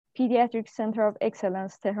Pediatric Center of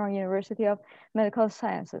Excellence, Tehran University of Medical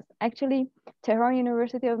Sciences. Actually, Tehran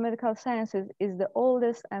University of Medical Sciences is the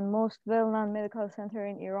oldest and most well-known medical center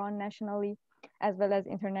in Iran nationally, as well as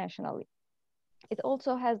internationally. It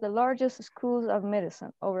also has the largest schools of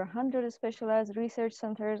medicine. Over 100 specialized research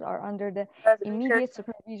centers are under the immediate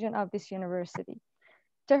supervision of this university.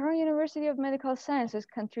 Tehran University of Medical Sciences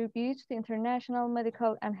contributes to international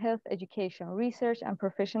medical and health education, research, and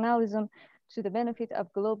professionalism to the benefit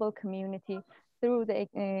of global community through the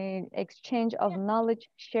exchange of knowledge,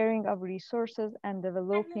 sharing of resources, and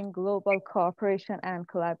developing global cooperation and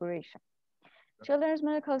collaboration. Children's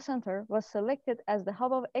Medical Center was selected as the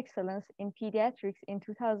Hub of Excellence in Pediatrics in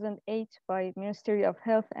 2008 by Ministry of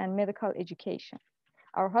Health and Medical Education.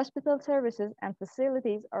 Our hospital services and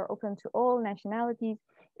facilities are open to all nationalities,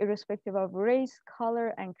 irrespective of race,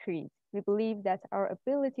 color, and creed. We believe that our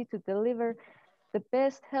ability to deliver the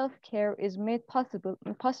best healthcare is made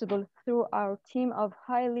possible through our team of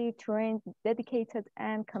highly trained, dedicated,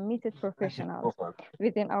 and committed professionals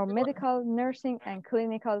within our medical, nursing, and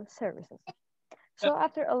clinical services. So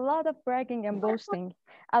after a lot of bragging and boasting,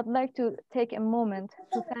 I'd like to take a moment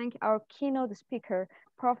to thank our keynote speaker,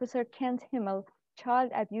 Professor Kent Hymel,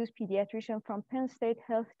 child abuse pediatrician from Penn State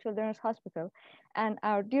Health Children's Hospital, and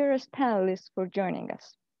our dearest panelists for joining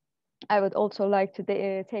us. I would also like to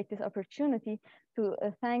take this opportunity to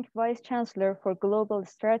thank Vice Chancellor for Global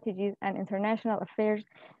Strategies and International Affairs,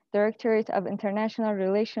 Directorate of International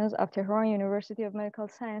Relations of Tehran University of Medical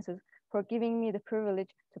Sciences for giving me the privilege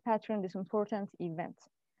to patron this important event.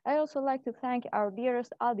 I also like to thank our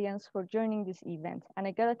dearest audience for joining this event. And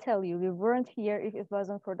I gotta tell you, we weren't here if it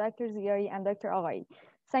wasn't for Dr. Ziai and Dr. Aghaei.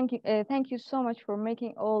 Thank you so much for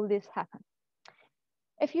making all this happen.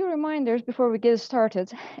 A few reminders before we get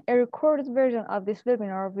started. A recorded version of this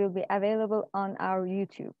webinar will be available on our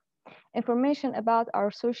YouTube. Information about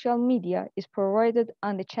our social media is provided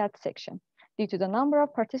on the chat section. Due to the number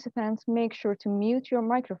of participants, make sure to mute your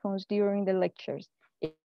microphones during the lectures.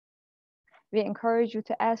 We encourage you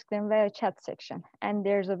to ask them via chat section. And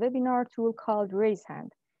there's a webinar tool called Raise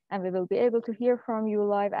Hand, and we will be able to hear from you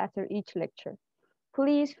live after each lecture.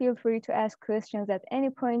 Please feel free to ask questions at any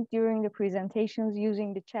point during the presentations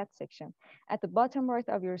using the chat section at the bottom right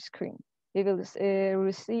of your screen. We will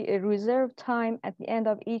reserve time at the end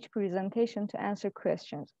of each presentation to answer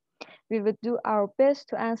questions. We will do our best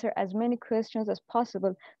to answer as many questions as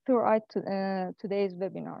possible throughout today's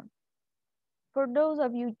webinar. For those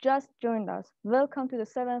of you just joined us, welcome to the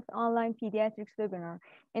 7th online pediatrics webinar.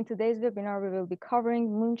 In today's webinar, we will be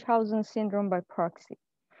covering Munchausen syndrome by proxy.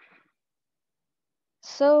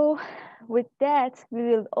 So with that, we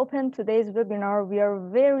will open today's webinar. We are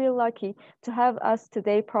very lucky to have us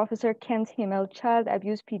today, Professor Kent Hymel, child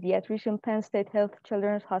abuse pediatrician, Penn State Health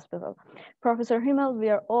Children's Hospital. Professor Hymel, we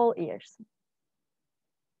are all ears.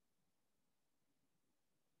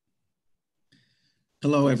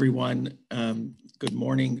 Hello, everyone. Good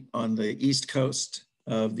morning on the East Coast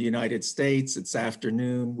of the United States. It's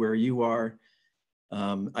afternoon where you are.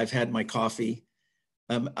 I've had my coffee.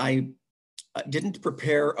 I didn't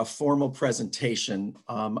prepare a formal presentation.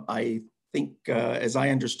 I think, as I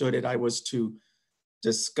understood it, I was to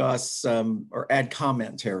discuss or add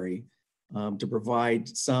commentary to provide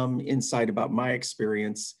some insight about my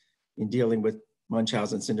experience in dealing with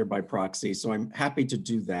Munchausen syndrome by proxy. So I'm happy to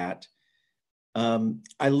do that.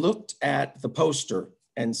 I looked at the poster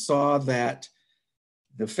and saw that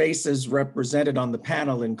the faces represented on the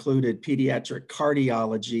panel included pediatric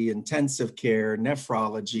cardiology, intensive care,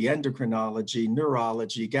 nephrology, endocrinology,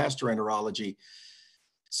 neurology, gastroenterology.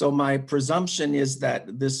 So my presumption is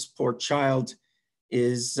that this poor child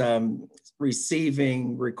is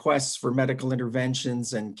receiving requests for medical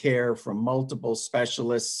interventions and care from multiple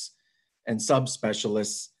specialists and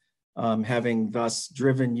subspecialists, having thus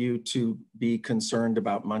driven you to be concerned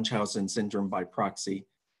about Munchausen syndrome by proxy.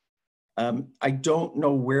 I don't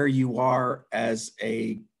know where you are as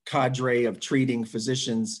a cadre of treating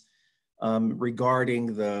physicians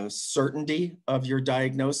regarding the certainty of your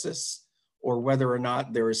diagnosis or whether or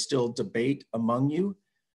not there is still debate among you.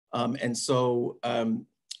 And so I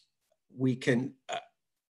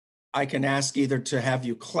can ask either to have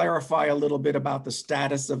you clarify a little bit about the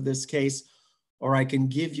status of this case, or I can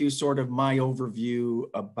give you sort of my overview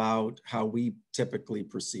about how we typically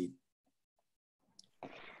proceed.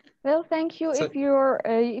 Well, thank you. So, if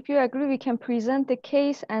you agree, we can present the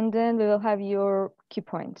case, and then we will have your key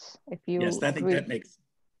points. If you yes, I think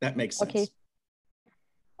that makes sense.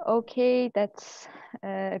 Okay, that's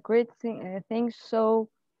a great thing. So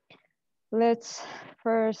let's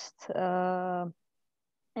first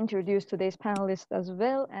introduce today's panelists as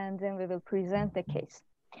well, and then we will present the case.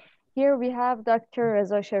 Here we have Dr.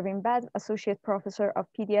 Reza Shervin Badv, Associate Professor of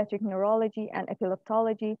Pediatric Neurology and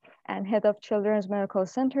Epileptology and Head of Children's Medical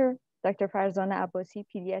Center, Dr. Farzana Abbasi,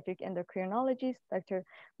 Pediatric Endocrinologist, Dr.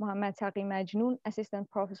 Mohammad Taghi Majnoon, Assistant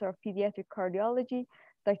Professor of Pediatric Cardiology,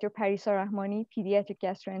 Dr. Parisa Rahmani, Pediatric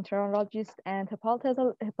Gastroenterologist and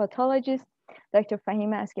Hepatologist, Dr.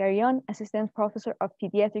 Fahime Asgarian, Assistant Professor of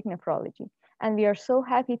Pediatric Nephrology. And we are so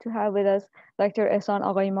happy to have with us Dr. Ehsan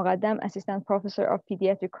Aghaei-Moghadam, Assistant Professor of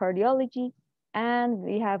Pediatric Cardiology. And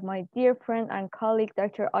we have my dear friend and colleague,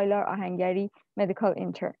 Dr. Aylar Ahangari, Medical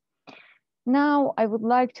Intern. Now, I would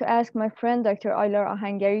like to ask my friend, Dr. Aylar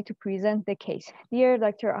Ahangari, to present the case. Dear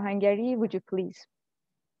Dr. Ahangari, would you please?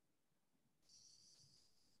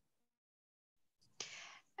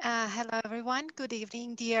 Hello, everyone. Good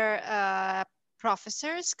evening, dear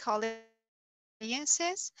professors, colleagues,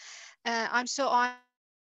 audiences. I'm so honored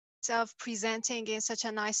of presenting in such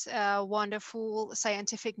a nice, wonderful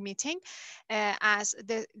scientific meeting as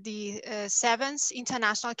the 7th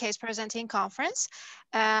International Case Presenting Conference.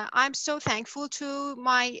 I'm so thankful to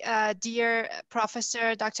my dear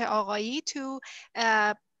professor, Dr. Aghaei, to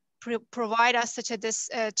provide us such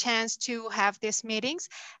a chance to have these meetings,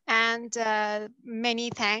 and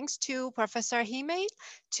many thanks to Professor Hymel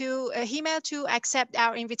to accept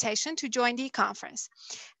our invitation to join the conference.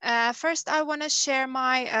 First, I want to share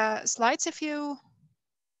my slides. If you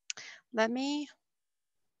let me.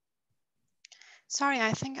 Sorry,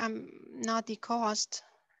 I think I'm not the co-host.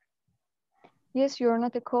 Yes, you're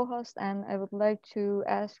not a co-host, and I would like to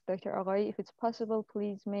ask Dr. Aghaei if it's possible,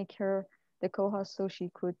 please make her the co-host so she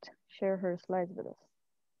could share her slides with us.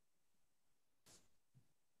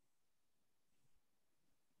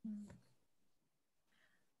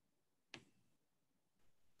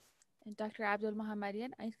 And Dr.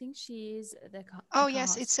 Abdolmohammadian, I think she is the co-host. Oh,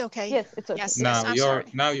 yes, it's okay. Yes, it's okay. Yes, now yes,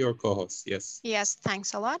 now you're co-host. Yes. Yes,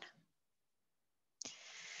 thanks a lot.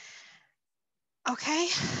 Okay.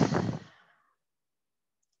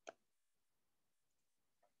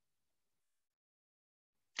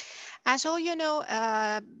 As all you know,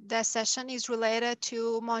 the session is related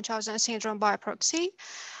to Munchausen syndrome by proxy.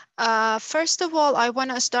 First of all, I want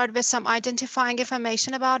to start with some identifying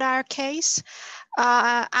information about our case.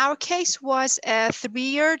 Our case was a 3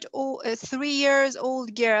 years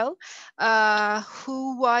old girl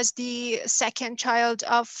who was the second child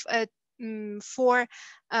of a 4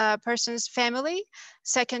 persons family,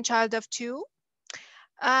 second child of 2.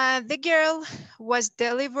 The girl was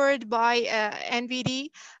delivered by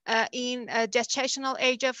NVD in a gestational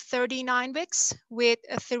age of 39 weeks with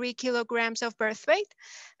 3 kilograms of birth weight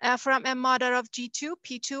from a mother of G2,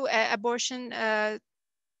 P2, abortion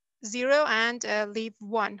 0 and leave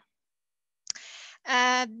 1.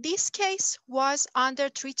 This case was under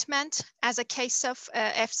treatment as a case of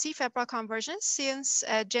FC, febrile conversion, since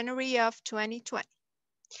January of 2020.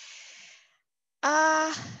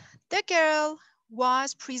 The girl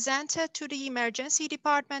was presented to the emergency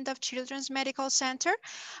department of Children's Medical Center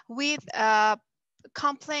with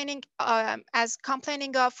complaining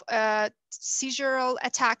of seizural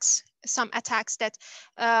attacks, some attacks that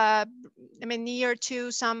near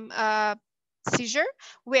to some seizure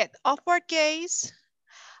with upward gaze,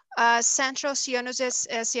 central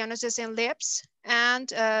cyanosis in lips,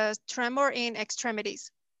 and tremor in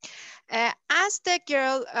extremities. As the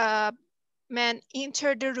girl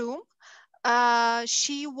entered the room,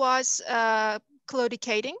 she was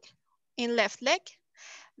claudicating in left leg.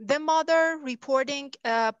 The mother reporting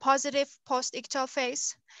positive post-ictal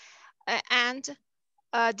phase and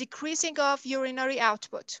decreasing of urinary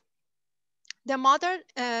output. The mother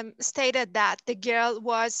stated that the girl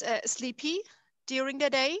was sleepy during the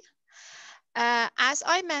day. As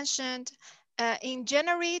I mentioned, in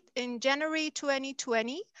January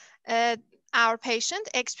 2020, our patient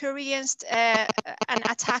experienced an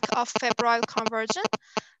attack of febrile conversion,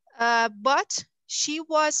 but she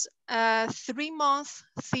was 3-month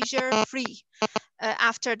seizure-free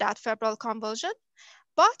after that febrile convulsion.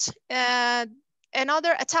 But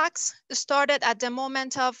another attacks started at the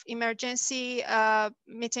moment of emergency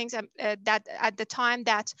meetings that at the time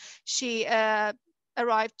that she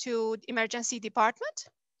arrived to emergency department.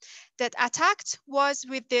 That attacked was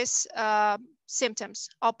with this symptoms: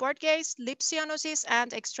 upward gaze, lip cyanosis,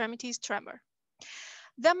 and extremities tremor.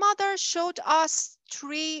 The mother showed us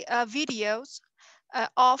 3 videos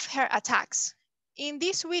of her attacks. In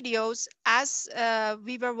these videos, as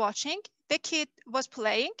we were watching, the kid was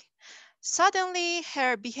playing. Suddenly,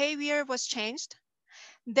 her behavior was changed.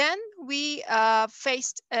 Then we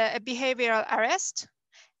faced a behavioral arrest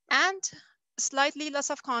and slightly loss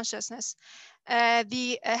of consciousness.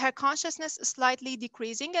 her consciousness slightly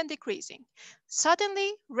decreasing and decreasing.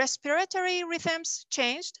 Suddenly, respiratory rhythms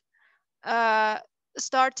changed,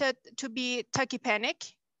 started to be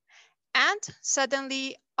tachypneic, and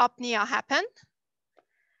suddenly apnea happened.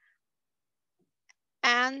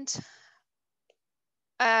 And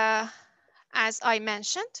as I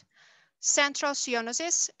mentioned, central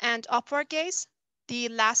cyanosis and upward gaze, the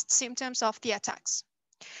last symptoms of the attacks.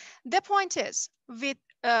 The point is, with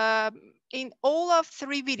in all of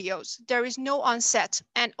 3 videos, there is no onset,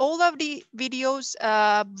 and all of the videos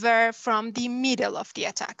were from the middle of the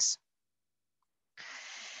attacks.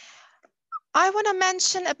 I want to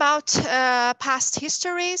mention about past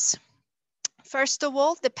histories. First of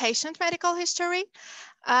all, the patient medical history.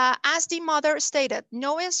 As the mother stated,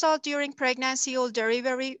 no insult during pregnancy or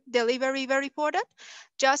delivery were reported.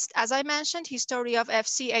 Just as I mentioned, history of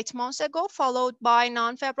FC 8 months ago, followed by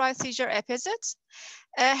non-febrile seizure episodes.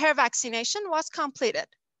 Her vaccination was completed.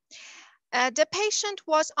 The patient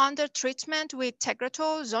was under treatment with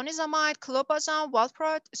Tegretol, zonisamide, clobazam,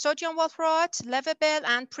 valproate, sodium valproate, Levebel,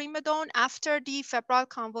 and primidone after the febrile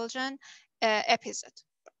convulsion episode.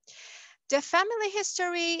 The family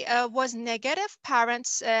history was negative.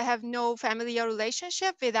 Parents have no familial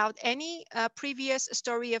relationship without any previous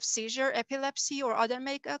story of seizure, epilepsy, or other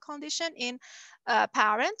medical condition in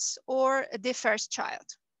parents or the first child.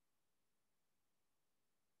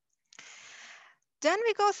 Then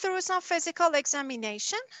we go through some physical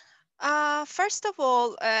examination. First of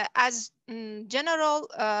all, as general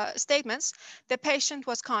statements, the patient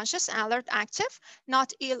was conscious, alert, active,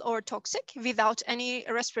 not ill or toxic, without any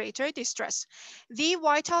respiratory distress. The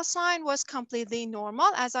vital sign was completely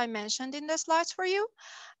normal, as I mentioned in the slides for you.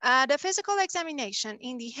 The physical examination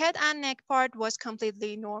in the head and neck part was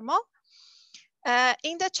completely normal.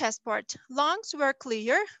 In the chest part, lungs were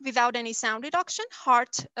clear without any sound reduction.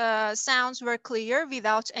 Heart sounds were clear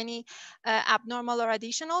without any abnormal or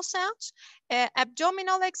additional sounds.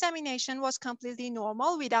 Abdominal examination was completely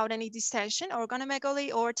normal without any distension,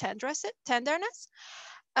 organomegaly, or tenderness.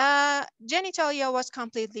 Genitalia was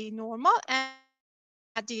completely normal, and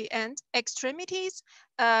at the end, extremities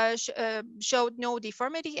showed no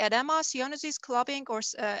deformity, edema, cyanosis, clubbing, or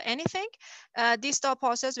anything. Distal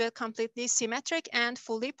pulses were completely symmetric and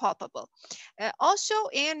fully palpable. Also,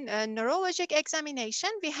 in neurologic examination,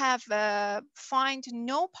 we have find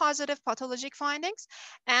no positive pathologic findings,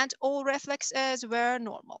 and all reflexes were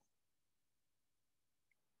normal.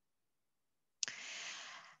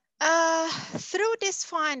 Through these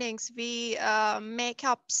findings, we make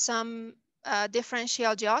up some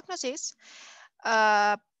differential diagnosis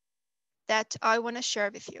that I want to share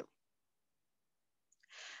with you.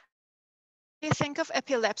 We think of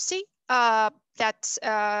epilepsy, that's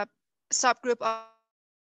subgroup of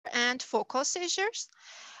and focal seizures,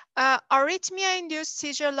 arrhythmia-induced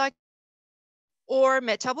seizure like or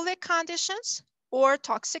metabolic conditions or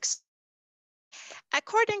toxic.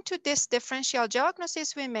 According to this differential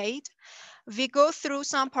diagnosis we made, we go through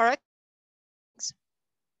some parameters.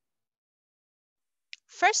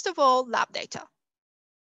 First of all, lab data.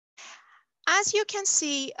 As you can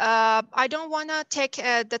see, I don't want to take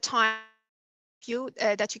the time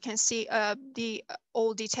that you can see the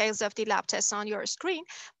all details of the lab tests on your screen,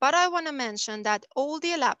 but I want to mention that all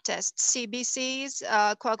the lab tests, CBCs,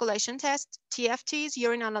 coagulation tests, TFTs,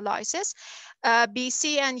 urine analysis,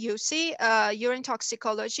 BC and UC, urine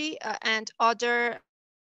toxicology, and other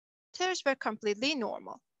tests were completely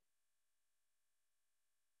normal.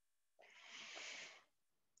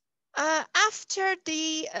 After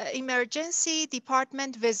the emergency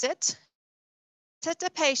department visit, the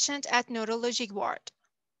patient at neurology ward.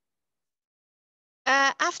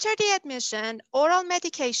 After the admission, oral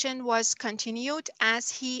medication was continued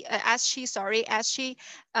as she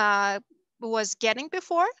was getting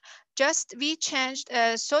before. Just we changed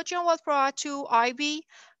sodium valproate to IV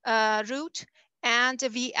route, and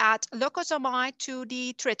we add lokozamide to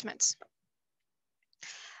the treatments.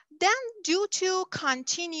 Then, due to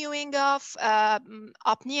continuing of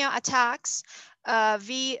apnea attacks,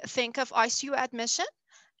 we think of ICU admission,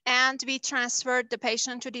 and we transferred the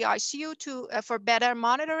patient to the ICU for better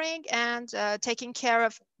monitoring and taking care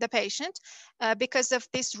of the patient because of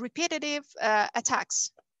these repetitive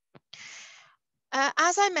attacks.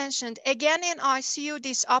 As I mentioned, again in ICU,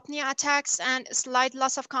 these apnea attacks and slight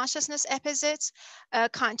loss of consciousness episodes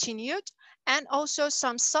continued, and also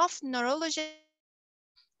some soft neurology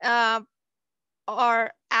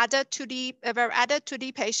were added to the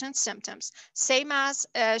patient's symptoms, same as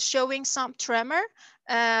showing some tremor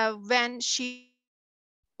when she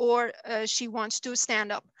wants to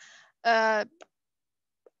stand up. Then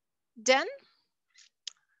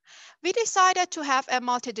we decided to have a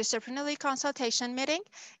multidisciplinary consultation meeting.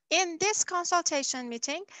 In this consultation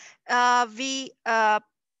meeting, we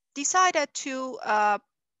decided to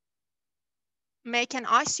make an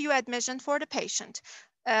ICU admission for the patient.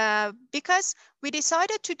 Because we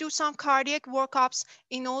decided to do some cardiac workups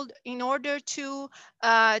in order to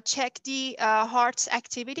check the heart's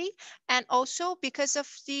activity, and also because of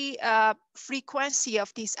the frequency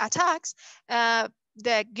of these attacks,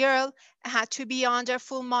 the girl had to be under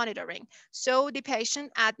full monitoring. So the patient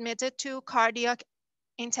admitted to cardiac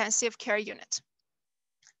intensive care unit.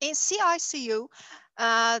 In CICU,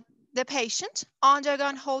 the patient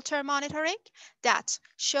undergone Holter monitoring that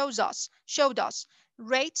showed us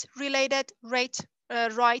rate-related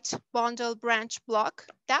right bundle branch block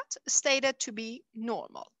that stated to be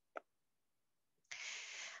normal.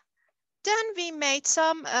 Then we made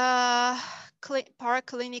some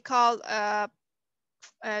paraclinical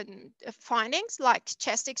findings like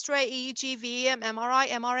chest X-ray, EEG, VM, MRI,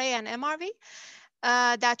 MRA, and MRV,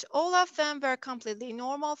 that all of them were completely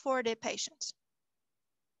normal for the patients.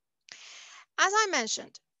 As I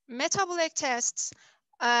mentioned, metabolic tests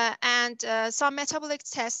and some metabolic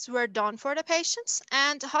tests were done for the patients,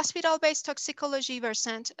 and hospital-based toxicology were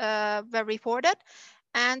reported,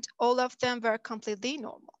 and all of them were completely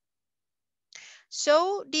normal.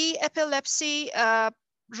 So the epilepsy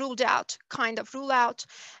ruled out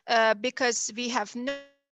because we have no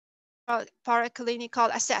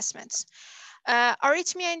paraclinical assessments.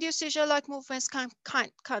 Arrhythmia-induced seizure-like movements kind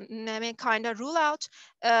of rule out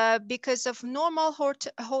because of normal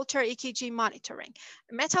Holter EKG monitoring.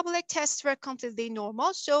 Metabolic tests were completely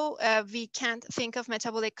normal, so we couldn't think of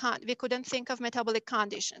metabolic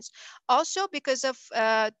conditions. Also, because of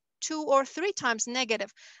 2 or 3 times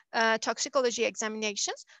negative toxicology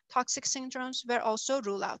examinations, toxic syndromes were also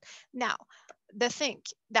ruled out. Now, the thing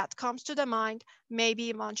that comes to the mind may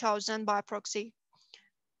be Munchausen by proxy.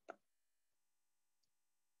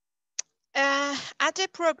 As they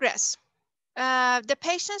progress, the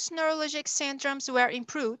patient's neurologic syndromes were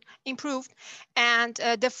improved, and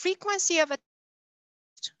the frequency of it.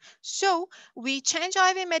 So we change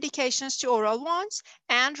IV medications to oral ones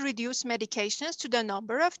and reduce medications to the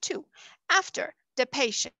number of 2. After the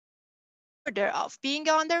patient order of being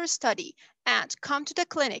under study and come to the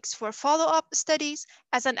clinics for follow-up studies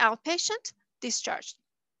as an outpatient, discharged.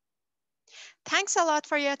 Thanks a lot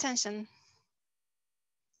for your attention.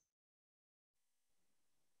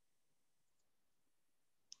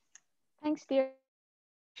 Thanks, dear,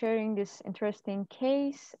 for sharing this interesting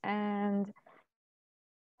case, and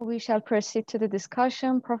we shall proceed to the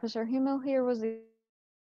discussion. Professor Hymel here was the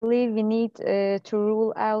believe we need to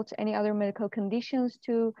rule out any other medical conditions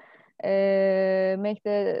to make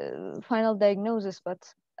the final diagnosis, but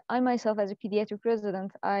I myself, as a pediatric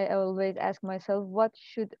resident, I always ask myself, what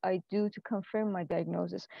should I do to confirm my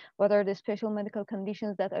diagnosis? What are the special medical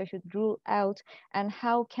conditions that I should rule out? And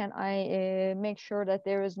how can I make sure that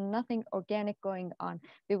there is nothing organic going on?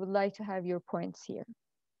 We would like to have your points here.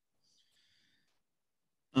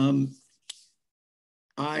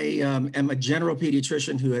 I am a general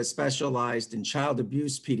pediatrician who has specialized in child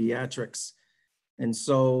abuse pediatrics. And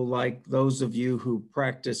so, like those of you who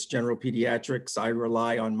practice general pediatrics, I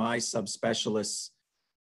rely on my subspecialists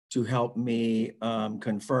to help me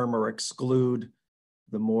confirm or exclude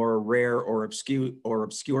the more rare or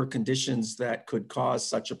obscure conditions that could cause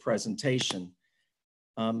such a presentation.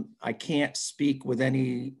 I can't speak with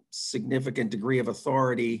any significant degree of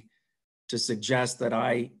authority to suggest that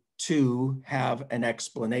I too have an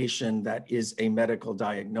explanation that is a medical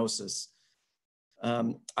diagnosis.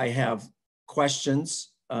 I have questions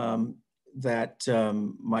that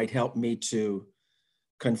might help me to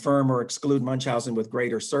confirm or exclude Munchausen with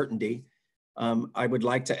greater certainty. I would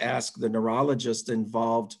like to ask the neurologist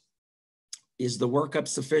involved, is the workup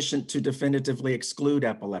sufficient to definitively exclude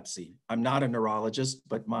epilepsy? I'm not a neurologist,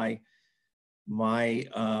 but my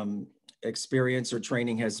experience or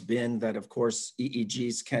training has been that, of course,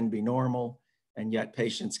 EEGs can be normal, and yet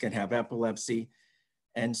patients can have epilepsy.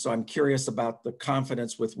 And so I'm curious about the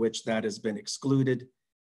confidence with which that has been excluded.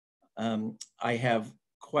 I have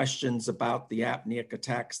questions about the apneic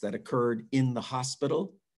attacks that occurred in the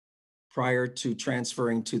hospital prior to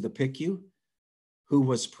transferring to the PICU. Who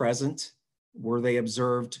was present? Were they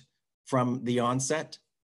observed from the onset?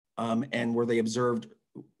 And were they observed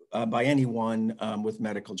by anyone with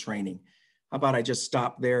medical training? How about I just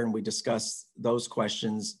stop there and we discuss those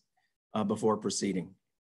questions before proceeding?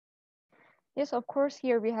 Yes, of course.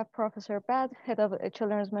 Here we have Professor Badv, head of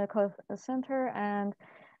Children's Medical Center and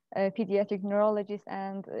a pediatric neurologist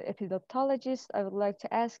and epileptologist. I would like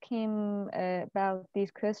to ask him about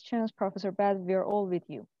these questions. Professor Badv, we are all with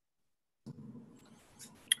you.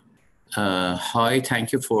 Hi,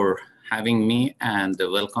 thank you for having me, and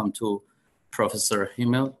welcome to Professor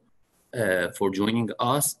Hymel for joining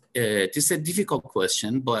us. This is a difficult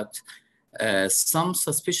question, but some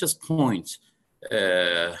suspicious points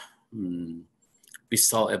we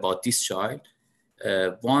saw about this child.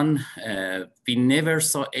 One, we never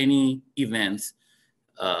saw any event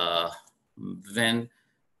when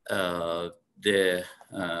the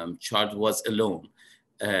child was alone.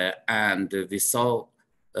 And we saw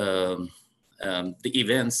the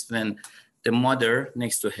events when the mother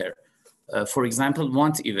next to her. For example,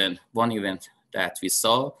 one event that we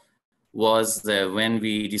saw was when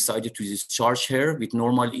we decided to discharge her with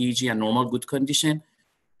normal EEG and normal good condition.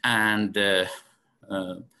 And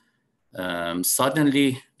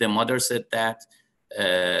suddenly the mother said that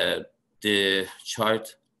the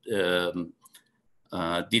child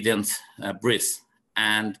didn't breathe,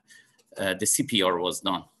 and the CPR was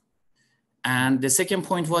done. And the second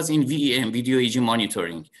point was in VEM, video EEG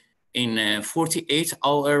monitoring. In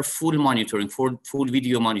 48-hour full monitoring, full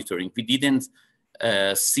video monitoring, we didn't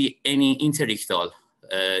see any interictal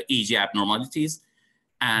EEG abnormalities.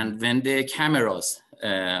 And when the cameras,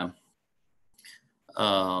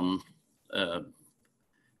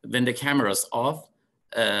 off,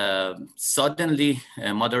 suddenly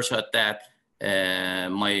mother shot that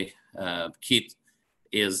my kid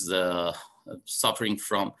is suffering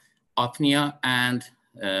from apnea, and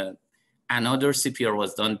another CPR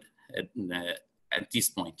was done at this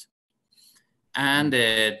point. And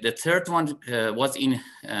the third one was in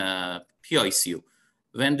PICU,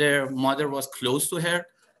 when their mother was close to her,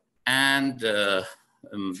 and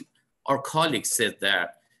our colleague said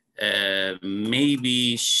that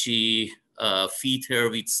maybe she feed her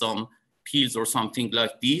with some pills or something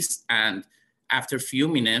like this, and after a few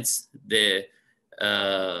minutes, the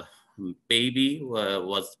baby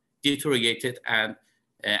was deteriorated, and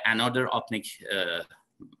another apneic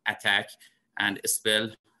attack and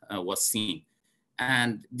spell was seen.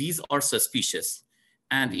 And these are suspicious.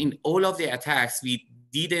 And in all of the attacks, we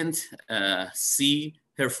didn't see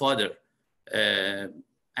her father,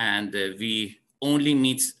 and we only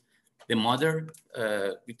meet the mother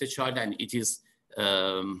with the child, and it is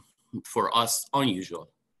for us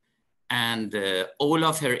unusual. And all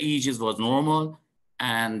of her EEGs was normal,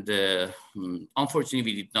 and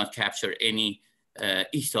unfortunately, we did not capture any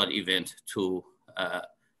ictal event to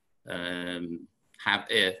have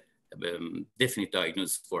a definite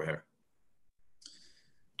diagnosis for her.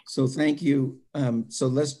 So thank you. So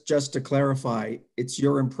let's just to clarify, it's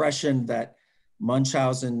your impression that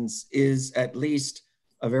Munchausen's is at least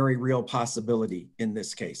a very real possibility in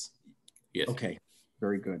this case? Yes. Okay,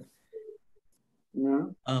 very good. Yeah.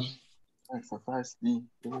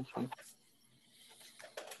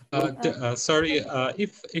 Sorry,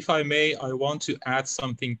 if I may, I want to add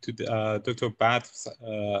something to the, Dr. Badv's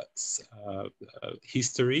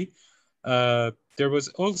history. There was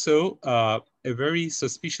also a very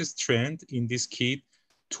suspicious trend in this kid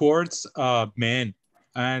towards men,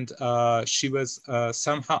 and she was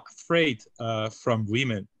somehow afraid from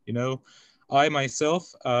women. You know, I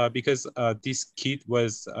myself, because this kid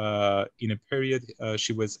was in a period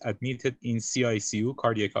she was admitted in CICU,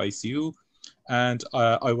 cardiac ICU. And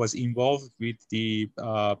I was involved with the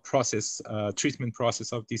treatment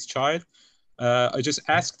process of this child. I just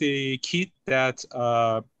asked the kid that,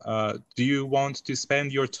 do you want to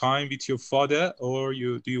spend your time with your father, or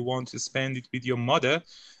do you want to spend it with your mother?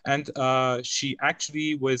 And she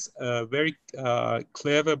actually was a very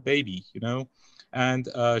clever baby, you know. And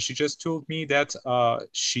she just told me that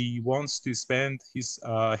she wants to spend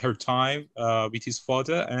her time with his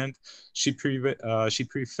father, and she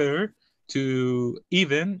prefer to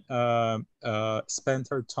even spend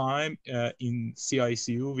her time in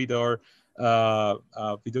CICU with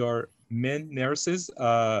our men nurses,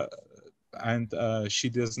 and she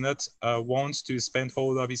does not want to spend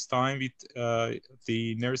all of his time with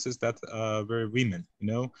the nurses that were women, you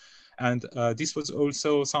know. And this was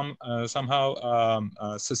also somehow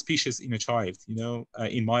suspicious in a child, you know,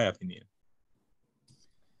 in my opinion.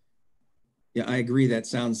 Yeah, I agree. That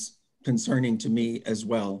sounds concerning to me as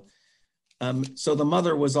well. So the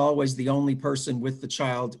mother was always the only person with the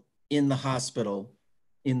child in the hospital,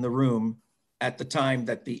 in the room, at the time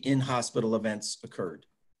that the in-hospital events occurred.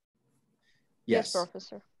 Yes,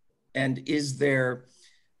 Professor. And is there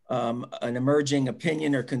an emerging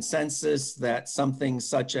opinion or consensus that something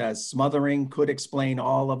such as smothering could explain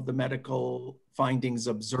all of the medical findings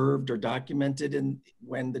observed or documented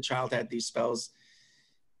when the child had these spells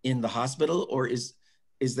in the hospital? Or is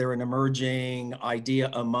there an emerging idea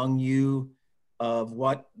among you of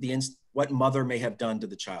what mother may have done to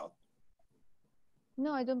the child?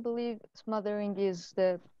 No, I don't believe smothering is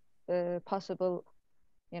the possible,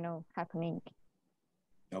 happening.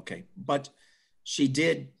 Okay, but she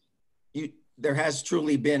did, there has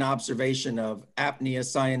truly been observation of apnea,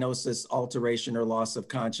 cyanosis, alteration, or loss of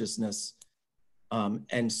consciousness.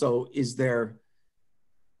 And so is there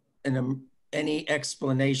any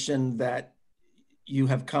explanation that you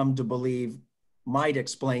have come to believe might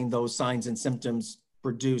explain those signs and symptoms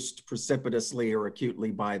produced precipitously or acutely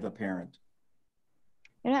by the parent?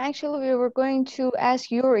 Actually, we were going to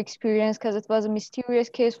ask your experience because it was a mysterious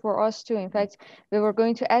case for us too. In fact, we were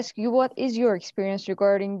going to ask you, what is your experience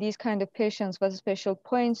regarding these kind of patients? What special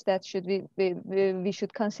points that should we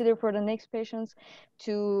should consider for the next patients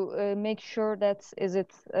to make sure that is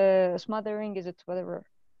it smothering, is it whatever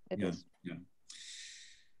it is? Yeah.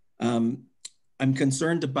 I'm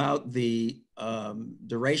concerned about the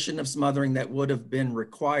duration of smothering that would have been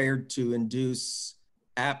required to induce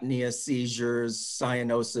apnea, seizures,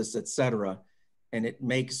 cyanosis, etc. And it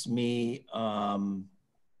makes me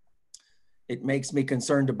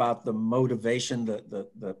concerned about the motivation,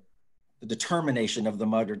 the determination of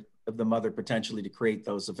the mother potentially to create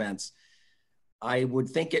those events. I would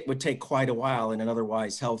think it would take quite a while in an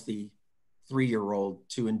otherwise healthy 3-year-old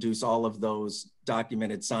to induce all of those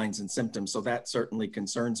documented signs and symptoms. So that certainly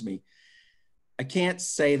concerns me. I can't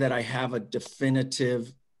say that I have a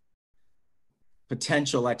definitive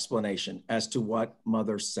potential explanation as to what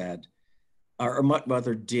mother said or what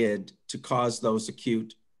mother did to cause those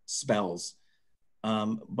acute spells.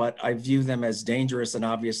 But I view them as dangerous and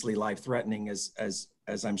obviously life-threatening, as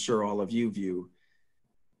I'm sure all of you view.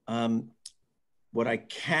 What I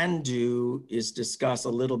can do is discuss a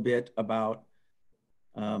little bit about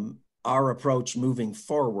our approach moving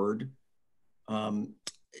forward.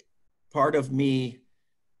 Part of me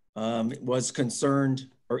was concerned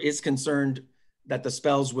or is concerned that the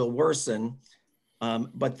spells will worsen,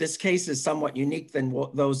 but this case is somewhat unique than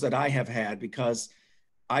those that I have had, because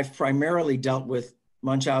I've primarily dealt with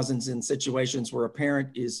Munchausen's in situations where a parent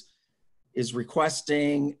is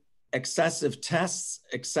requesting excessive tests,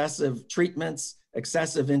 excessive treatments,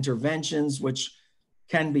 excessive interventions, which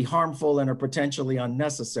can be harmful and are potentially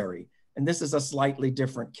unnecessary. And this is a slightly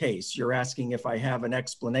different case. You're asking if I have an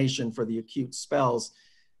explanation for the acute spells,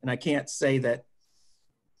 and I can't say that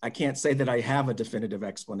I have a definitive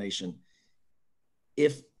explanation.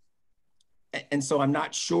 And so I'm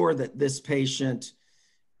not sure that this patient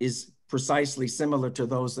is precisely similar to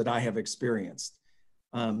those that I have experienced.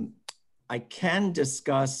 I can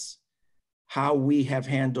discuss how we have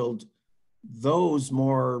handled those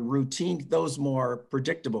more routine, those more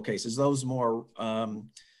predictable cases, those more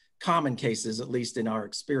common cases, at least in our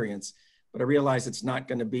experience. But I realize it's not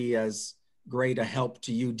going to be as great a help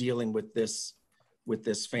to you dealing with this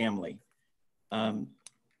family.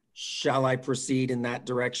 Shall I proceed in that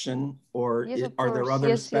direction, or Yes, of are course. there other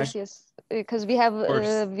Yes. Because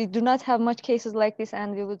we do not have much cases like this,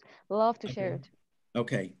 and we would love to share it.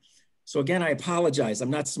 Okay. So again, I apologize. I'm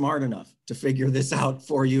not smart enough to figure this out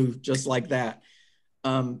for you just like that.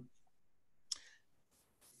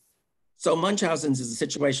 So Munchausen's is a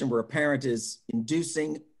situation where a parent is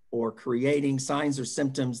inducing or creating signs or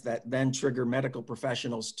symptoms that then trigger medical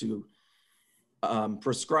professionals to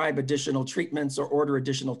prescribe additional treatments or order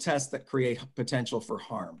additional tests that create potential for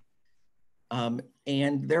harm.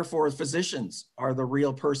 And therefore, physicians are the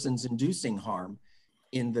real persons inducing harm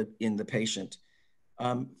in the patient.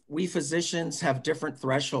 We physicians have different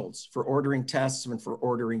thresholds for ordering tests and for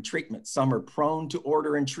ordering treatment. Some are prone to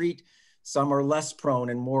order and treat. Some are less prone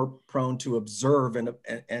and more prone to observe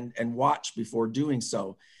and watch before doing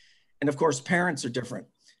so. And of course, parents are different.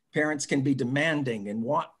 Parents can be demanding and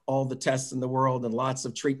want all the tests in the world and lots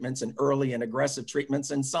of treatments and early and aggressive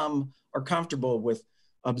treatments, and some are comfortable with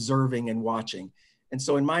observing and watching. And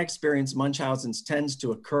so in my experience, Munchausen's tends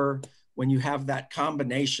to occur when you have that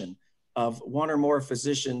combination of one or more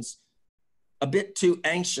physicians a bit too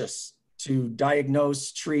anxious to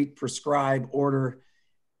diagnose, treat, prescribe, order,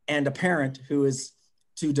 and a parent who is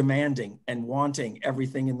too demanding and wanting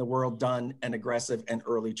everything in the world done and aggressive and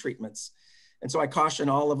early treatments. And so I caution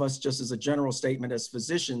all of us, just as a general statement as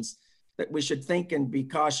physicians, that we should think and be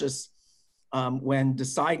cautious when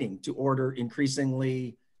deciding to order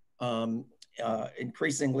increasingly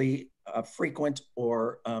frequent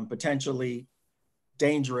or potentially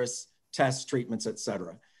dangerous tests, treatments, et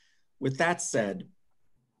cetera. With that said,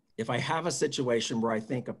 if I have a situation where I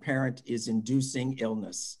think a parent is inducing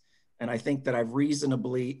illness, and I think that I've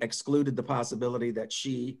reasonably excluded the possibility that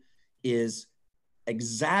she is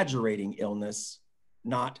exaggerating illness,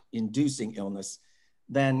 not inducing illness,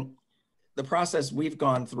 then the process we've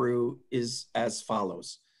gone through is as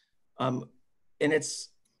follows. and it's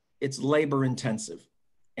labor intensive,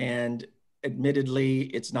 and admittedly,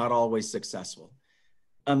 it's not always successful.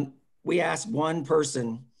 We ask one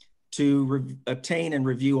person to obtain and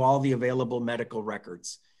review all the available medical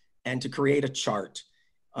records and to create a chart.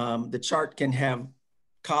 The chart can have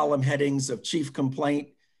column headings of chief complaint,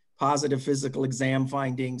 positive physical exam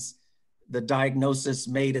findings, the diagnosis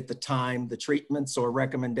made at the time, the treatments or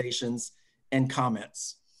recommendations, and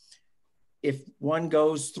comments. If one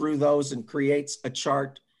goes through those and creates a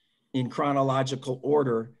chart in chronological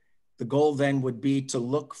order, the goal then would be to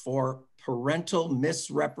look for parental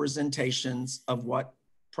misrepresentations of what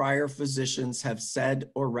prior physicians have said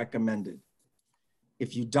or recommended.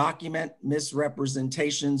 If you document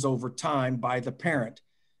misrepresentations over time by the parent,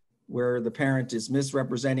 where the parent is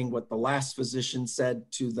misrepresenting what the last physician said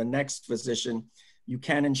to the next physician, you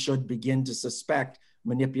can and should begin to suspect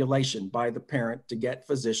manipulation by the parent to get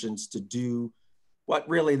physicians to do what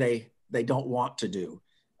really they don't want to do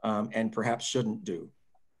and perhaps shouldn't do.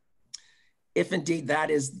 If indeed that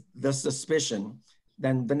is the suspicion,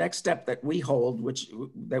 then the next step that we hold,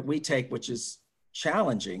 that we take, which is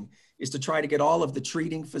challenging, is to try to get all of the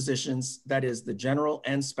treating physicians, that is the general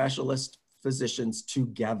and specialist physicians,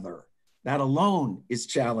 together. That alone is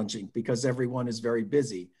challenging because everyone is very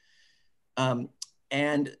busy.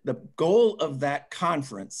 And the goal of that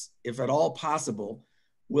conference, if at all possible,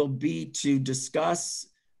 will be to discuss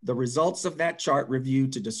the results of that chart review,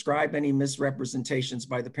 to describe any misrepresentations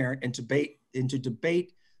by the parent, and to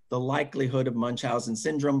debate the likelihood of Munchausen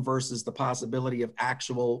syndrome versus the possibility of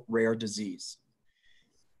actual rare disease.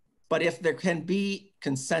 But if there can be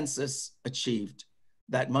consensus achieved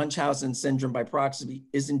that Munchausen syndrome by proxy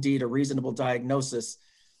is indeed a reasonable diagnosis,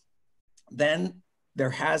 then there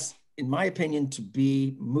has, in my opinion, to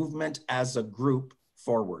be movement as a group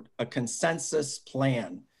forward, a consensus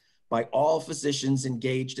plan by all physicians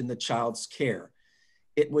engaged in the child's care.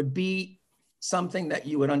 It would be something that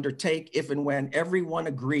you would undertake if and when everyone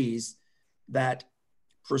agrees that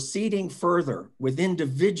proceeding further with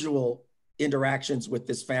individual interactions with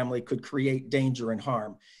this family could create danger and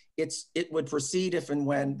harm. It would proceed if and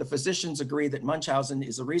when the physicians agree that Munchausen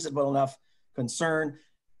is a reasonable enough concern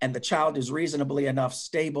and the child is reasonably enough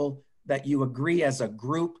stable that you agree as a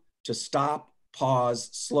group to stop, pause,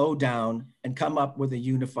 slow down, and come up with a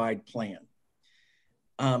unified plan.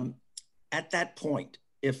 At that point,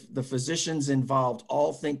 if the physicians involved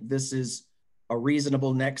all think this is a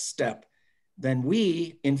reasonable next step, then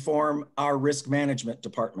we inform our risk management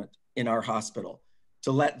department in our hospital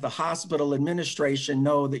to let the hospital administration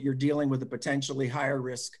know that you're dealing with a potentially higher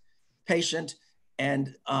risk patient.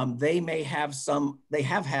 And they may have they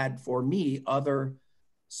have had for me other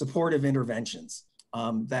supportive interventions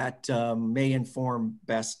that may inform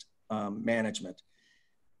best management.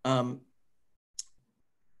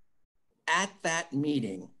 At that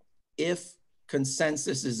meeting, if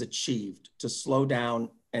consensus is achieved to slow down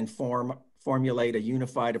and formulate a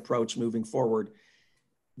unified approach moving forward,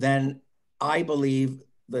 then I believe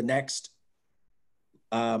the next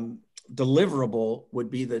deliverable would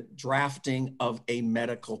be the drafting of a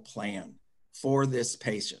medical plan for this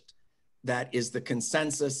patient. That is the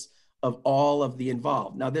consensus of all of the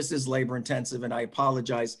involved. Now, this is labor intensive, and I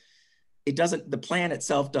apologize. The plan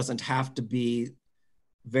itself doesn't have to be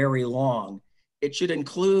very long. It should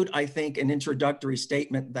include, I think, an introductory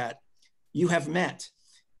statement that you have met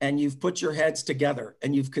and you've put your heads together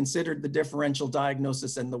and you've considered the differential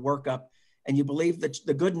diagnosis and the workup, and you believe that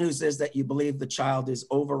the good news is that you believe the child is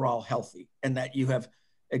overall healthy and that you have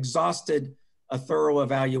exhausted a thorough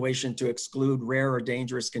evaluation to exclude rare or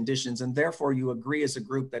dangerous conditions, and therefore you agree as a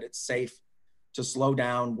group that it's safe to slow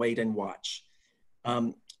down, wait, and watch.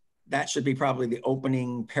 That should be probably the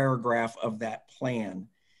opening paragraph of that plan.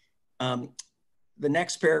 The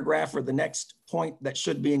next paragraph or the next point that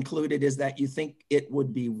should be included is that you think it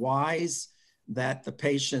would be wise that the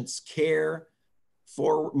patient's care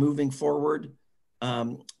for moving forward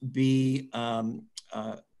be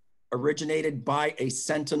originated by a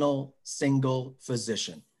sentinel single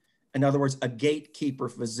physician. In other words, a gatekeeper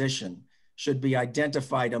physician should be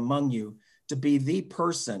identified among you to be the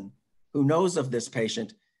person who knows of this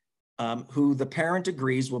patient, who the parent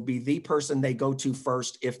agrees will be the person they go to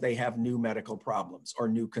first if they have new medical problems or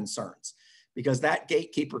new concerns. Because that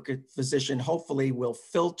gatekeeper physician hopefully will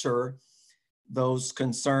filter those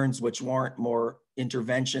concerns which warrant more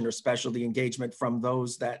intervention or specialty engagement from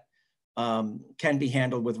those that can be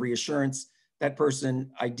handled with reassurance. That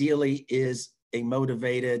person ideally is a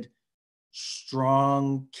motivated,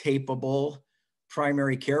 strong, capable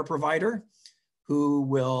primary care provider who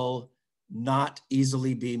will not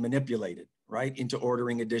easily be manipulated, right, into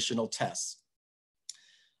ordering additional tests.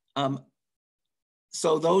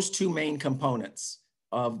 So those two main components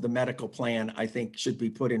of the medical plan, I think, should be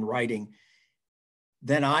put in writing.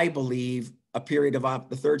 Then I believe a period of,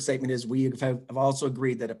 the third statement is we have also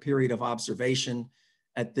agreed that a period of observation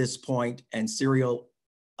at this point and serial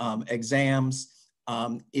exams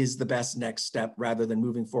is the best next step rather than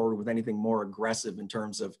moving forward with anything more aggressive in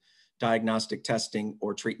terms of diagnostic testing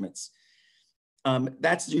or treatments.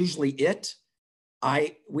 That's usually it.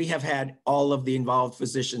 We have had all of the involved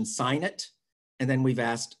physicians sign it, and then we've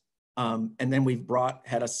asked, and then we've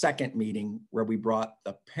had a second meeting where we brought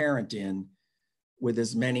the parent in with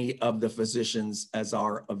as many of the physicians as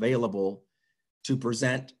are available to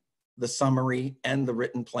present the summary and the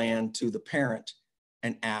written plan to the parent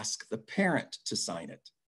and ask the parent to sign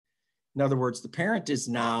it. In other words, the parent is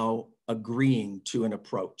now agreeing to an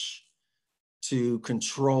approach to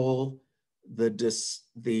control the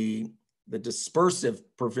dispersive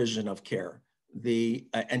provision of care,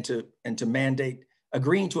 and to mandate,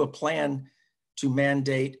 agreeing to a plan to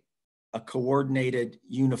mandate a coordinated,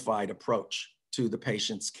 unified approach to the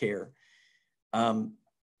patient's care.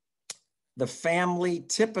 The family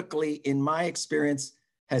typically, in my experience,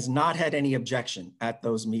 has not had any objection at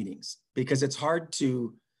those meetings because it's hard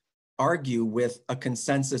to argue with a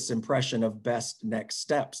consensus impression of best next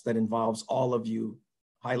steps that involves all of you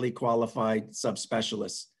highly qualified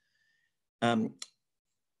subspecialists.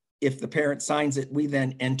 If the parent signs it, we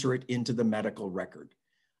then enter it into the medical record.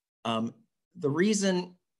 The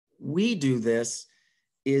reason we do this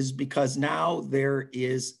is because now there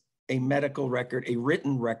is a medical record, a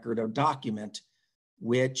written record or document,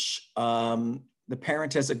 which the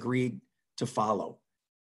parent has agreed to follow.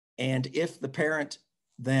 And if the parent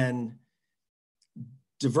then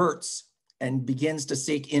diverts and begins to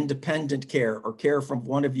seek independent care or care from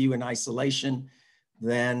one of you in isolation,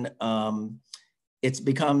 then it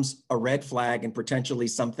becomes a red flag and potentially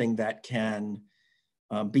something that can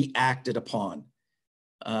be acted upon.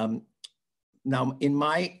 Now, in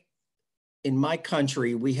my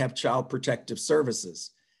country, we have child protective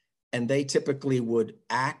services, and they typically would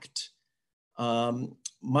act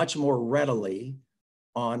much more readily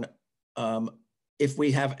on if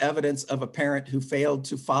we have evidence of a parent who failed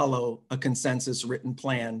to follow a consensus written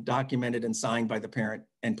plan documented and signed by the parent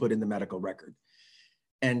and put in the medical record.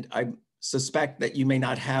 And I suspect that you may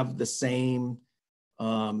not have the same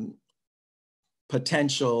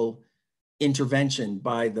potential intervention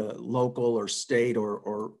by the local or state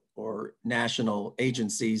or national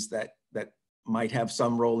agencies that might have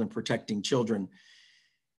some role in protecting children.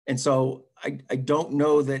 And so I don't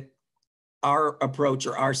know that our approach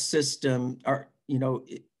or our system, our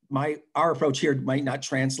approach here might not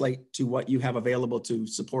translate to what you have available to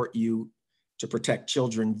support you to protect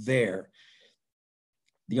children there.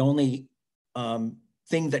 The only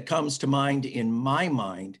thing that comes to mind in my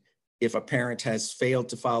mind, if a parent has failed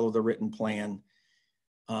to follow the written plan,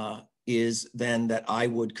 is then that I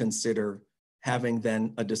would consider having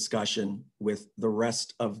then a discussion with the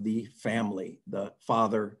rest of the family, the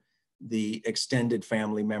father, the extended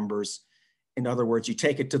family members. In other words, you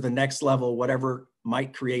take it to the next level, whatever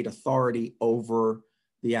might create authority over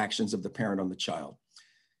the actions of the parent on the child.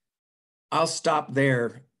 I'll stop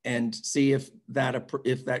there and see if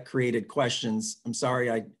that created questions. I'm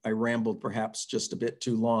sorry I rambled perhaps just a bit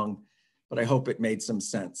too long, but I hope it made some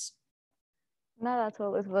sense. Not at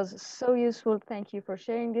all. It was so useful. Thank you for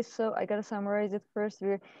sharing this. So I gotta summarize it first.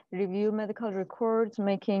 We review medical records,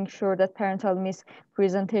 making sure that parental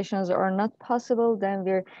mispresentations are not possible. Then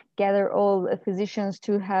we gather all physicians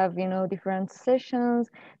to have different sessions.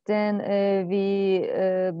 Then we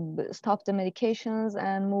stop the medications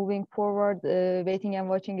and moving forward. Waiting and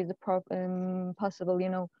watching is a possible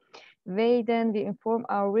way. Then we inform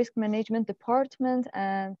our risk management department,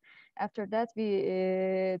 and after that,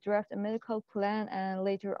 we draft a medical plan, and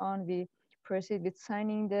later on we proceed with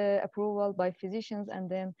signing the approval by physicians and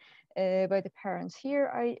then by the parents. Here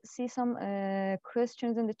I see some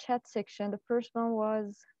questions in the chat section. The first one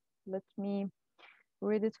was, let me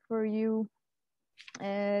read it for you.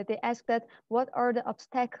 They asked that, what are the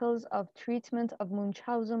obstacles of treatment of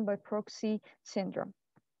Munchausen by proxy syndrome?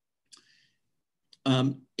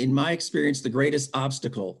 In my experience, the greatest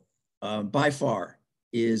obstacle by far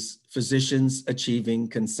is physicians achieving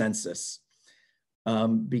consensus,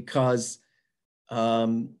 because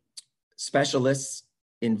specialists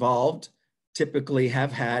involved typically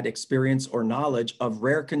have had experience or knowledge of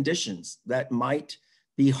rare conditions that might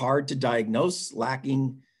be hard to diagnose.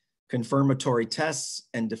 Lacking confirmatory tests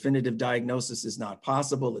and definitive diagnosis is not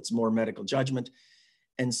possible. It's more medical judgment.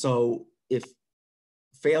 And so if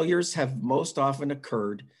failures have most often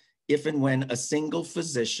occurred if and when a single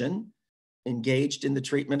physician engaged in the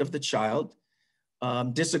treatment of the child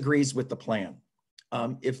disagrees with the plan.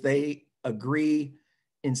 If they agree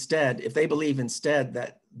instead, if they believe instead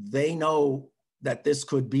that they know that this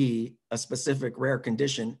could be a specific rare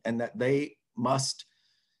condition and that they must,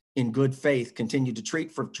 in good faith, continue to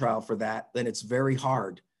treat for trial for that, then it's very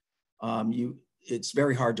hard. It's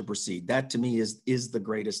very hard to proceed. That to me is the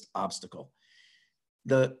greatest obstacle.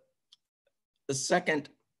 The second,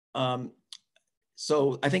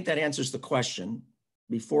 so I think that answers the question.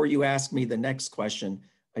 Before you ask me the next question,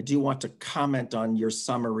 I do want to comment on your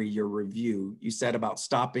summary, your review. You said about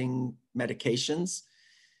stopping medications.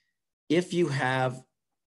 If you have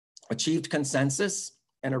achieved consensus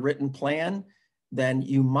and a written plan, then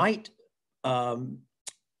you might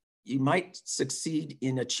succeed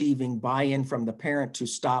in achieving buy-in from the parent to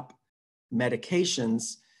stop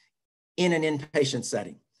medications in an inpatient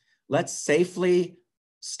setting. Let's safely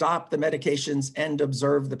stop the medications and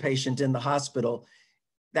observe the patient in the hospital.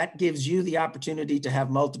 That gives you the opportunity to have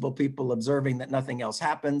multiple people observing that nothing else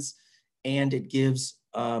happens, and it gives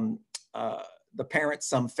the parent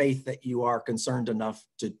some faith that you are concerned enough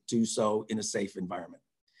to do so in a safe environment.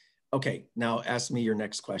 Okay, now ask me your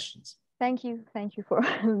next questions. Thank you for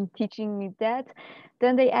teaching me that.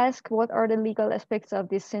 Then they ask, what are the legal aspects of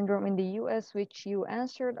this syndrome in the US, which you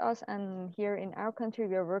answered us, and here in our country,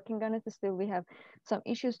 we are working on it. Still, we have some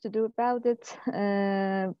issues to do about it.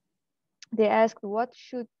 They ask, what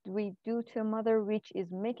should we do to a mother which is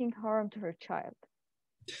making harm to her child?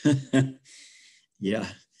 Yeah,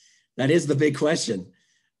 that is the big question.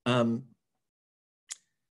 In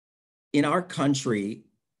our country,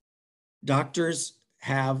 doctors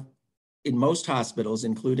have, in most hospitals,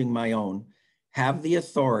 including my own, have the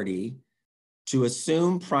authority to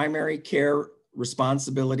assume primary care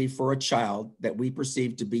responsibility for a child that we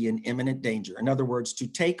perceive to be in imminent danger. In other words, to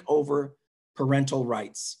take over parental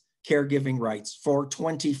rights, caregiving rights for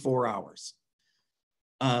 24 hours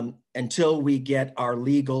until we get our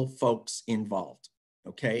legal folks involved,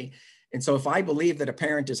 okay? And so if I believe that a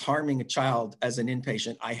parent is harming a child as an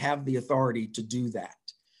inpatient, I have the authority to do that,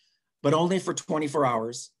 but only for 24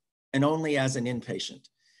 hours and only as an inpatient.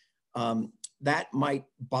 That might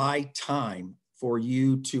buy time for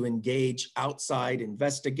you to engage outside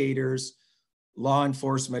investigators, law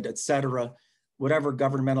enforcement, et cetera, whatever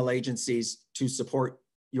governmental agencies to support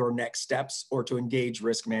your next steps or to engage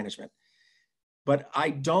risk management. But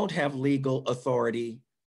I don't have legal authority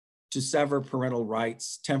to sever parental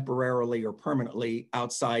rights temporarily or permanently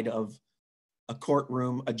outside of a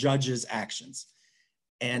courtroom, a judge's actions.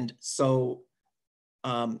 And so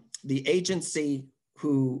the agency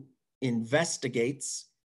who investigates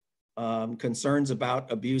concerns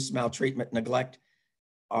about abuse, maltreatment, neglect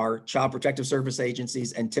are Child Protective Service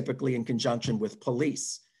agencies, and typically in conjunction with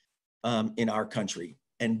police in our country.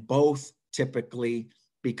 And both typically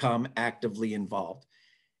become actively involved.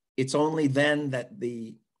 It's only then that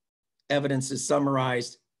the evidence is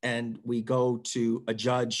summarized and we go to a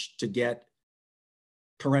judge to get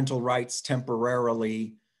parental rights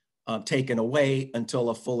temporarily taken away until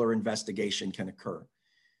a fuller investigation can occur.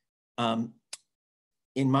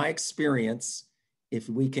 In my experience, if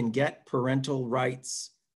we can get parental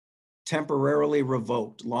rights temporarily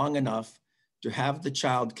revoked long enough to have the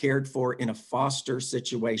child cared for in a foster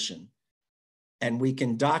situation, and we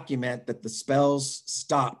can document that the spells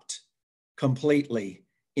stopped completely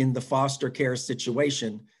in the foster care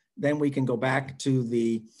situation, then we can go back to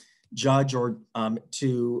the judge or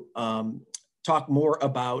to talk more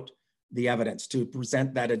about the evidence, to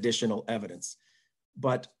present that additional evidence.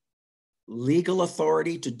 But legal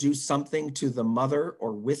authority to do something to the mother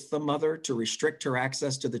or with the mother to restrict her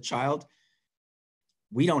access to the child,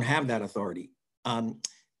 we don't have that authority.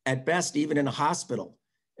 At best, even in a hospital,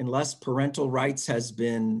 unless parental rights has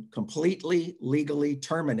been completely legally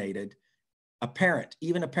terminated, a parent,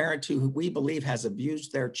 even a parent who we believe has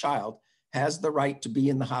abused their child, has the right to be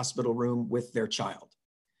in the hospital room with their child.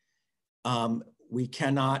 We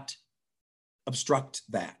cannot obstruct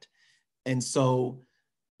that. And so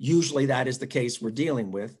usually that is the case we're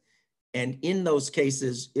dealing with. And in those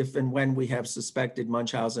cases, if and when we have suspected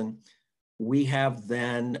Munchausen, we have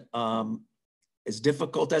then, as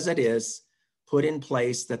difficult as it is, put in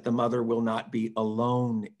place that the mother will not be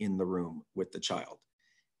alone in the room with the child.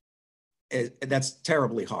 That's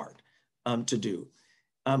terribly hard to do.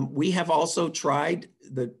 We have also tried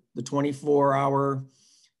the 24-hour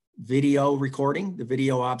video recording, the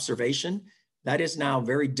video observation. That is now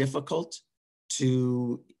very difficult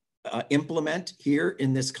to implement here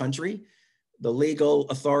in this country. The legal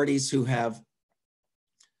authorities who have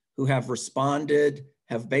responded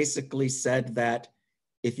have basically said that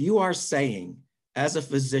if you are saying as a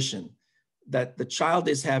physician that the child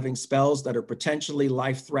is having spells that are potentially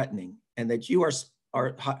life-threatening, and that you are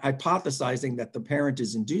hypothesizing that the parent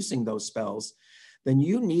is inducing those spells, then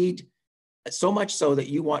you need, so much so that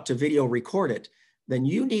you want to video record it, then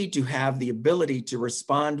you need to have the ability to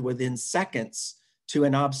respond within seconds to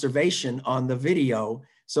an observation on the video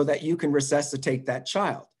so that you can resuscitate that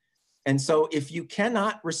child. And so if you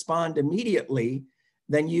cannot respond immediately,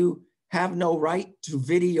 then you have no right to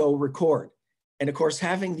video record. And of course,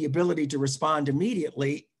 having the ability to respond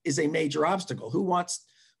immediately is a major obstacle.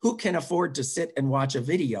 Who can afford to sit and watch a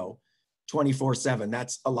video 24/7?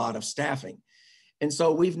 That's a lot of staffing. And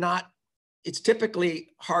so it's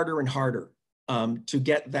typically harder and harder to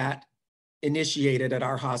get that initiated at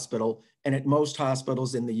our hospital and at most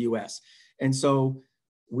hospitals in the US. And so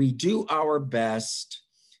we do our best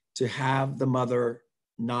to have the mother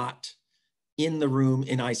not in the room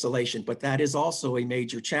in isolation, but that is also a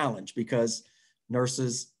major challenge because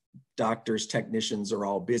nurses, doctors, technicians are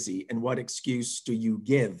all busy. And what excuse do you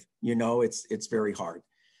give? You know, it's very hard.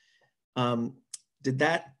 Did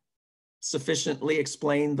that sufficiently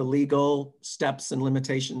explain the legal steps and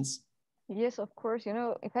limitations? Yes, of course. You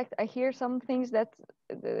know, in fact, I hear some things that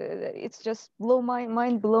it's just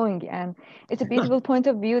mind blowing, and it's a beautiful point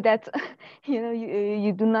of view that you know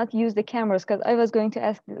you do not use the cameras, because I was going to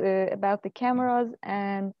ask about the cameras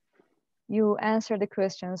and you answer the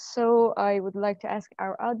questions. So I would like to ask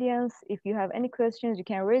our audience, if you have any questions, you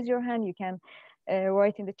can raise your hand, you can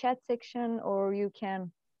write in the chat section, or you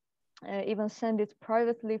can even send it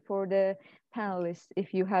privately for the panelists.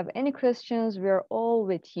 If you have any questions, we're all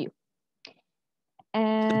with you.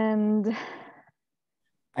 And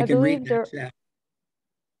I can read that chat.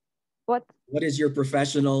 What is your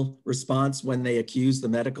professional response when they accuse the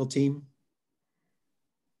medical team?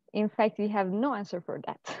 In fact, we have no answer for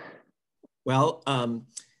that. Well,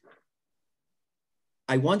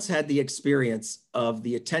 I once had the experience of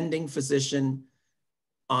the attending physician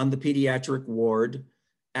on the pediatric ward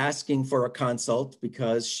asking for a consult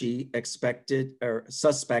because she expected or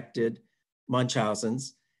suspected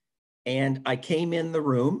Munchausen's. And I came in the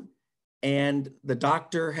room and the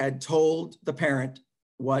doctor had told the parent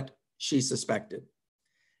what she suspected.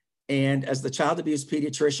 And as the child abuse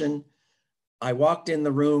pediatrician, I walked in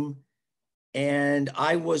the room and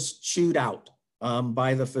I was chewed out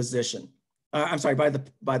by the physician. I'm sorry,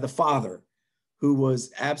 by the father, who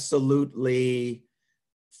was absolutely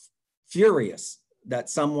furious that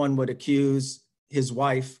someone would accuse his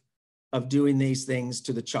wife of doing these things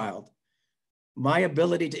to the child. My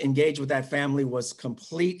ability to engage with that family was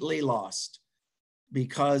completely lost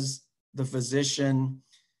because the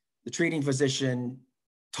treating physician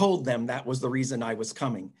told them that was the reason I was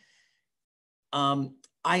coming. I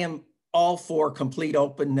am all for complete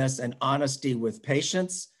openness and honesty with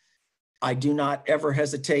patients. I do not ever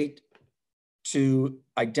hesitate to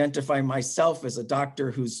identify myself as a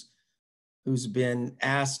doctor who's been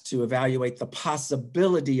asked to evaluate the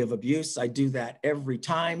possibility of abuse. I do that every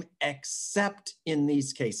time, except in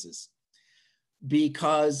these cases,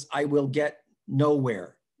 because I will get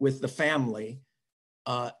nowhere with the family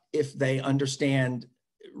if they understand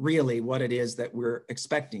really what it is that we're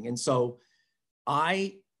expecting. And so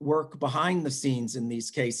I work behind the scenes in these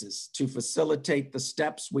cases to facilitate the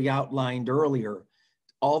steps we outlined earlier,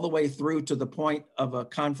 all the way through to the point of a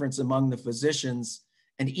conference among the physicians,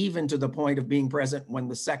 and even to the point of being present when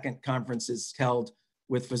the second conference is held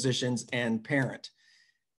with physicians and parent.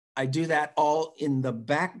 I do that all in the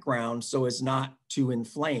background so as not to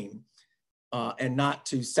inflame and not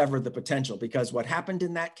to sever the potential, because what happened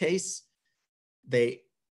in that case, they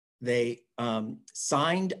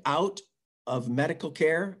signed out of medical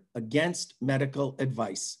care against medical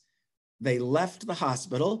advice. They left the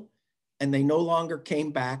hospital and they no longer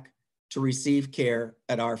came back to receive care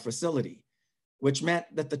at our facility, which meant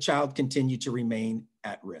that the child continued to remain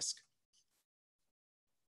at risk.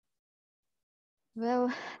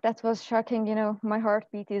 Well, that was shocking. You know, my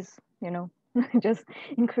heartbeat is, you know, just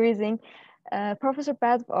increasing. Professor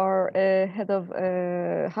Badv, our head of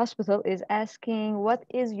hospital, is asking, what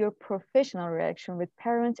is your professional reaction when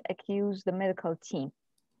parents accuse the medical team?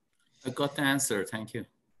 I got the answer, thank you.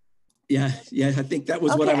 Yeah, I think that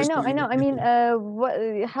was okay, what I was I know. I mean,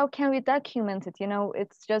 how can we document it? You know,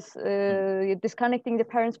 it's just disconnecting the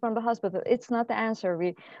parents from the hospital. It's not the answer.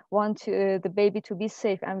 We want the baby to be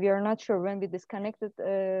safe, and we are not sure when we disconnected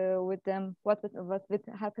with them, what would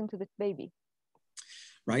happen to the baby.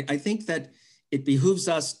 Right, I think that it behooves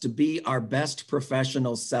us to be our best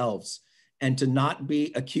professional selves and to not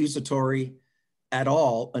be accusatory at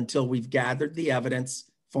all until we've gathered the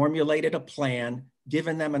evidence, formulated a plan,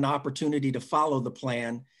 given them an opportunity to follow the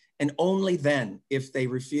plan, and only then, if they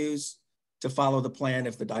refuse to follow the plan.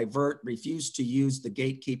 If the divert refuse to use the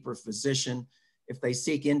gatekeeper physician, if they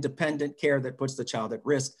seek independent care that puts the child at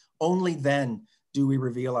risk, only then do we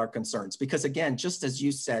reveal our concerns. Because again, just as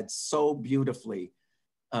you said so beautifully,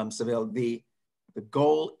 Sevil, the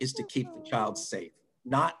goal is to keep the child safe,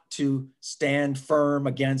 not to stand firm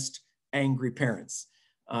against angry parents.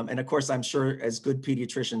 And of course, I'm sure as good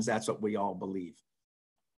pediatricians, that's what we all believe.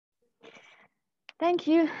 Thank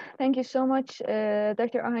you. Thank you so much.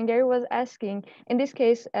 Dr. Ahangari was asking, in this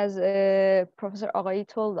case, as Professor Aghaei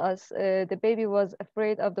told us, the baby was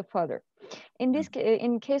afraid of the father. In this,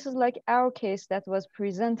 in cases like our case that was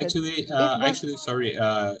presented. Actually, sorry,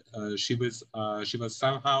 she was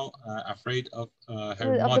somehow afraid of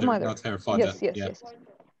her mother, not her father. Yes.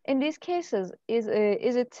 In these cases, is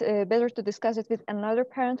it better to discuss it with another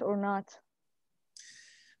parent or not?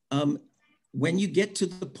 When you get to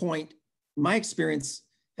the point, my experience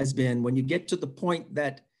has been when you get to the point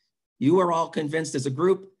that you are all convinced as a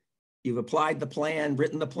group, you've applied the plan,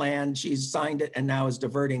 written the plan, she's signed it, and now is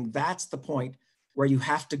diverting, that's the point where you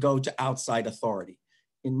have to go to outside authority.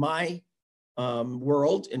 In my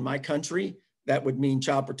world, in my country, that would mean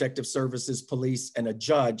Child Protective Services, police, and a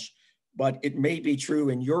judge. But it may be true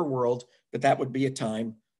in your world that that would be a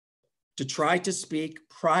time to try to speak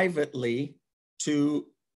privately to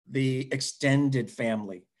the extended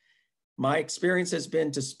family. My experience has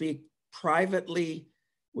been to speak privately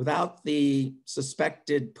without the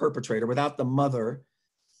suspected perpetrator, without the mother.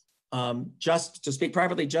 Just to speak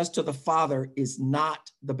privately just to the father is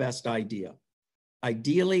not the best idea.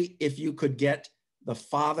 Ideally, if you could get the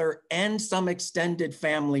father and some extended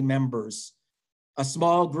family members, a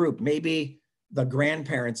small group, maybe the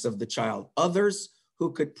grandparents of the child, others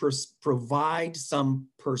who could provide some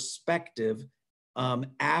perspective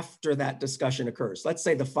after that discussion occurs. Let's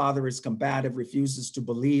say the father is combative, refuses to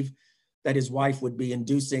believe that his wife would be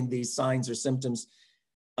inducing these signs or symptoms.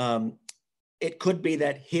 It could be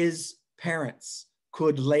that his parents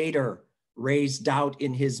could later raise doubt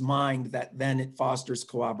in his mind that then it fosters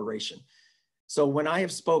corroboration. So when I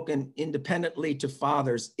have spoken independently to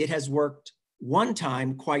fathers, it has worked one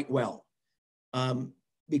time quite well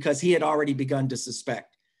because he had already begun to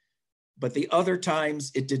suspect. But the other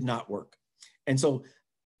times it did not work. And so,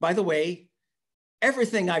 by the way,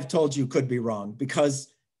 everything I've told you could be wrong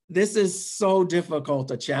because this is so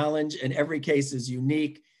difficult a challenge and every case is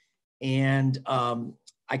unique. And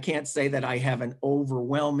I can't say that I have an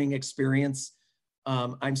overwhelming experience.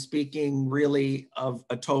 I'm speaking really of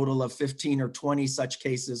a total of 15 or 20 such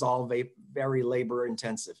cases, all very labor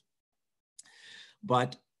intensive.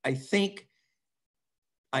 But I think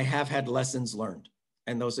I have had lessons learned,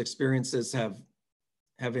 and those experiences have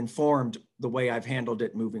informed the way I've handled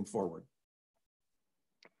it moving forward.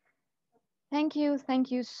 Thank you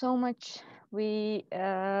so much. We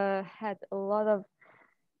had a lot of,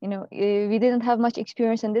 we didn't have much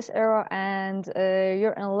experience in this era, and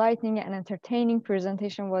your enlightening and entertaining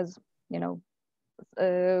presentation was,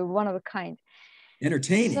 one of a kind.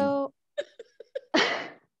 Entertaining. So,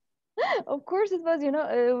 of course it was,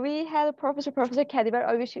 we had a Professor Kadibar.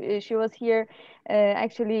 I wish she was here.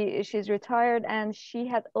 Actually, she's retired and she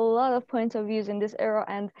had a lot of points of views in this era.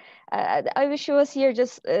 And I wish she was here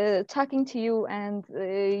just talking to you, and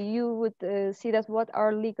you would see that what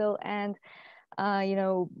are legal and,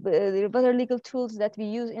 what are legal tools that we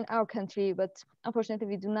use in our country. But unfortunately,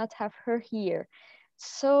 we do not have her here.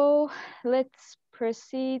 So let's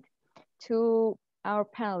proceed to our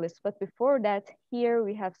panelists. But before that, here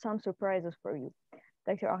we have some surprises for you.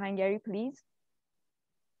 Dr. Ahangari, please.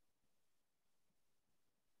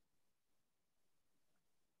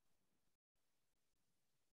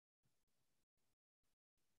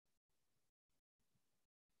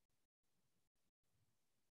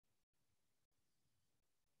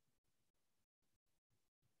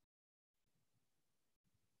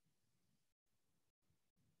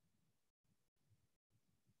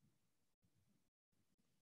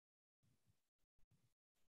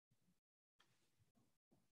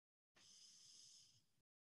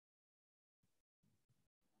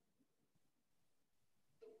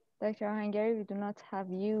 Dr. Ahangari, we do not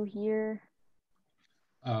have you here.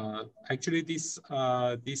 Actually, this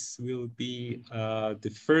will be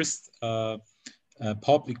the first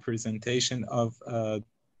public presentation of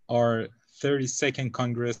our 32nd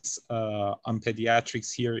Congress on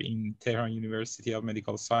Pediatrics here in Tehran University of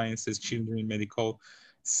Medical Sciences Children Medical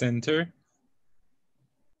Center.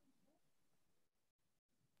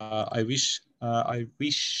 I wish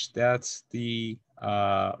that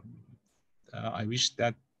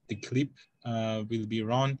the clip will be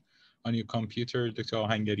run on your computer, Dr.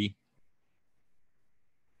 Ahangari.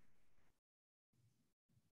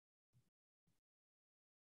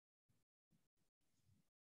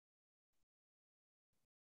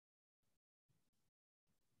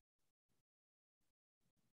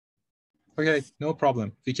 Okay, no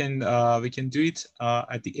problem. We can do it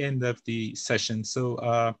at the end of the session. So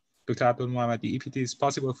Dr. Abdolmohammadi, if it is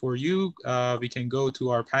possible for you, we can go to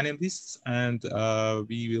our panelists and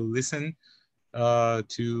we will listen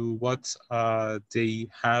to what they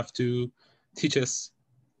have to teach us.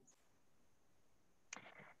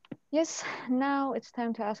 Yes, now it's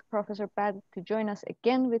time to ask Professor Badv to join us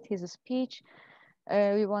again with his speech.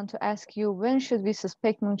 We want to ask you, when should we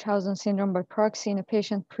suspect Munchausen syndrome by proxy in a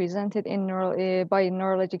patient presented in by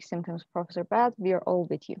neurologic symptoms? Professor Badv, we are all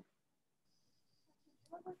with you.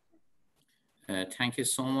 Thank you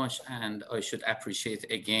so much. And I should appreciate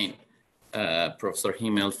again Professor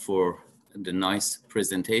Hymel for the nice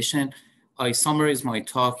presentation. I summarize my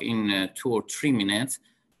talk in 2 or 3 minutes,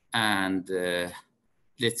 and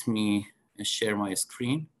let me share my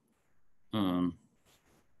screen.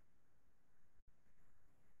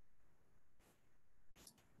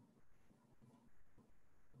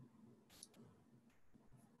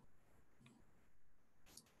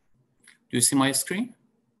 Do you see my screen?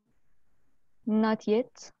 Not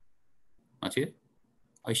yet. Not yet?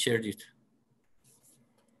 I shared it.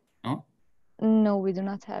 No? No, we do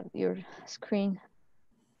not have your screen.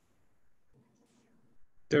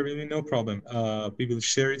 There will be no problem. We will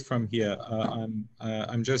share it from here.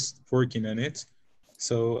 I'm just working on it.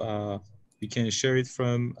 So we can share it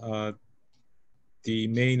from the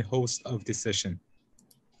main host of the session.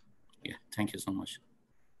 Yeah, thank you so much.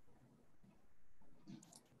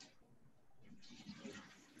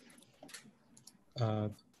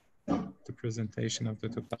 The presentation of the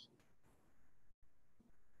topic.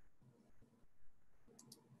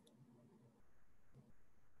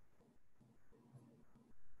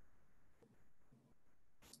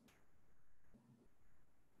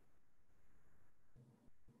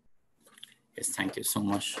 Yes, thank you so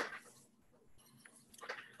much.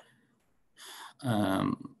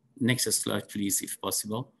 Next slide, please, if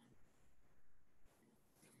possible.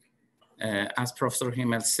 As Professor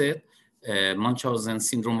Hymel said, Munchausen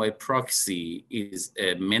syndrome by proxy is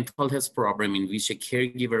a mental health problem in which a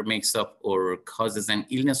caregiver makes up or causes an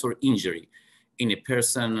illness or injury in a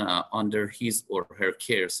person under his or her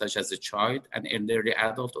care, such as a child, an elderly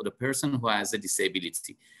adult, or the person who has a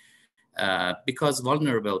disability. Because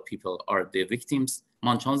vulnerable people are the victims,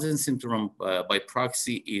 Munchausen syndrome by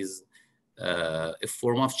proxy is a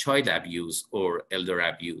form of child abuse or elder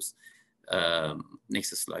abuse.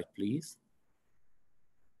 Next slide, please.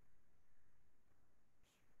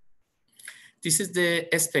 This is the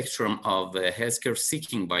spectrum of healthcare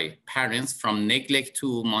seeking by parents from neglect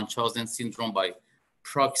to Munchausen syndrome by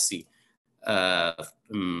proxy. At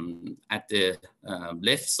the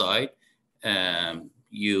left side,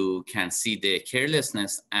 you can see the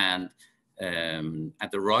carelessness, and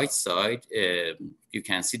at the right side, you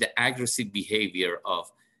can see the aggressive behavior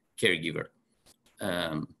of caregiver.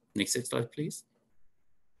 Next slide, please.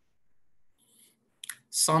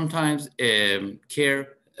 Sometimes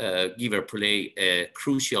caregiver play a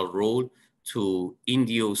crucial role to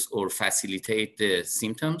induce or facilitate the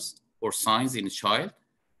symptoms or signs in a child.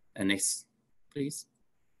 Next, please.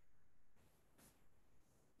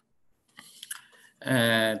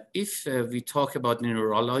 If we talk about the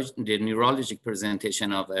neurologic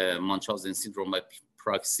presentation of Munchausen syndrome by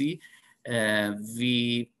proxy,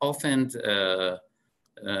 we often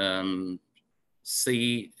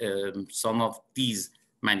see some of these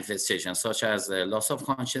manifestations, such as loss of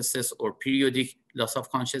consciousness or periodic loss of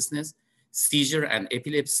consciousness, seizure and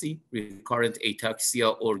epilepsy, recurrent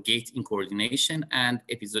ataxia or gait incoordination, and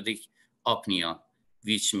episodic apnea,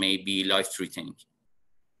 which may be life-threatening.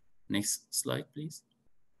 Next slide, please.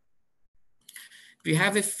 We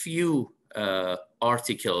have a few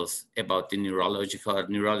articles about the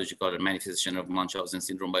neurological manifestation of Munchausen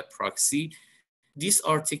syndrome by proxy. This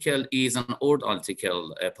article is an old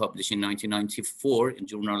article published in 1994 in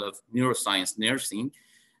Journal of Neuroscience Nursing,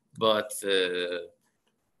 but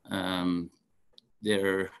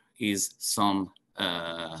there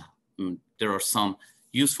are some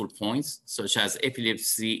useful points, such as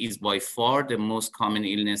epilepsy is by far the most common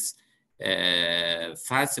illness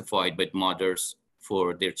falsified by mothers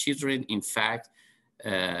for their children. In fact,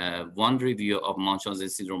 one review of Munchausen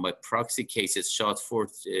syndrome by proxy cases showed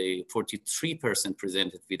 43%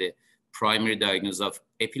 presented with a primary diagnosis of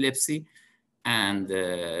epilepsy. And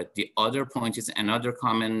the other point is another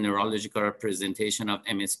common neurological presentation of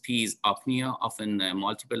MSP is apnea, often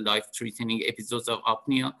multiple life-threatening episodes of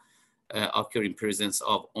apnea occur in presence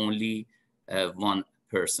of only one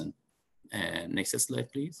person. Next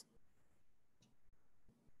slide, please.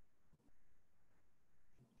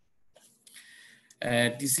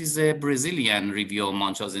 This is a Brazilian review of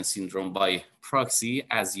Munchausen syndrome by Proxy.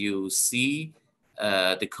 As you see,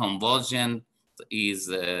 the convulsion is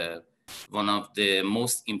one of the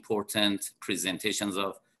most important presentations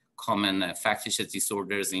of common factitious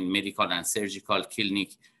disorders in medical and surgical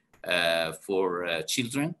clinic for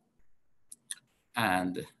children.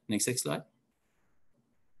 And next slide.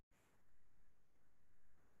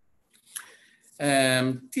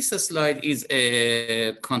 This slide is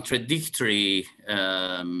a contradictory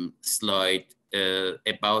slide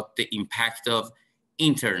about the impact of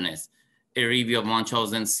internet, a review of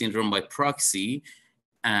Munchausen syndrome by Proxy,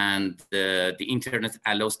 and the internet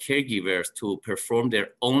allows caregivers to perform their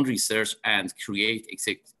own research and create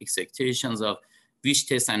expectations of which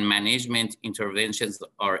tests and management interventions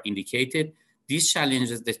are indicated. This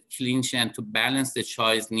challenges the clinician to balance the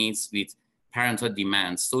child's needs with parental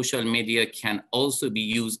demands. Social media can also be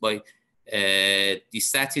used by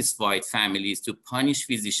dissatisfied families to punish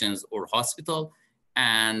physicians or hospital,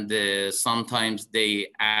 and sometimes they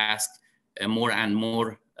ask more and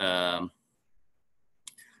more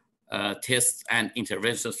tests and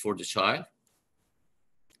interventions for the child.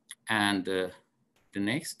 And the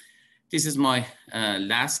next. This is my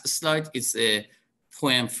last slide. It's a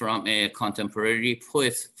poem from a contemporary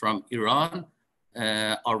poet from Iran.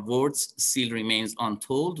 Our words still remains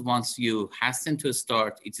untold. Once you hasten to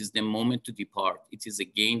start, it is the moment to depart. It is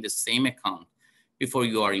again the same account. Before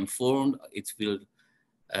you are informed, it will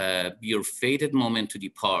be your fated moment to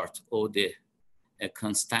depart. Oh, the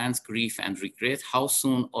constant grief and regret, how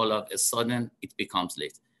soon all of a sudden it becomes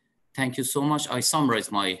late. Thank you so much. I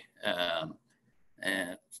summarize my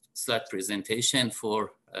slide presentation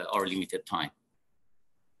for our limited time.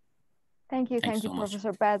 Thank you,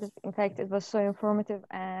 Professor Badv. In fact, it was so informative,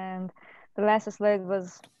 and the last slide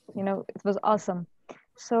was, it was awesome.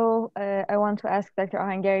 So I want to ask Dr.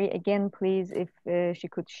 Ahangari again, please, if she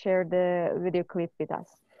could share the video clip with us.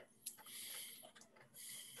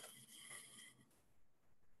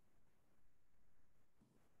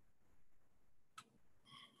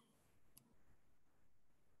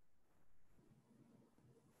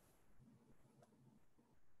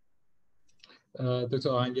 Dr.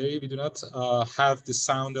 Ahangari, we do not have the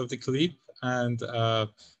sound of the clip, and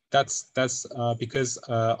that's because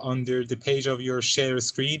under the page of your share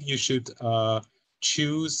screen, you should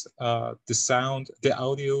choose the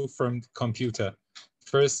audio from the computer.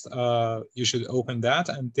 First, you should open that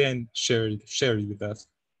and then share it with us.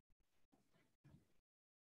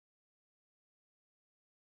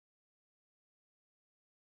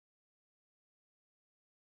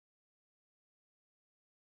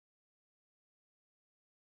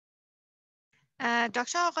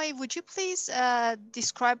 Dr. Aghaei, would you please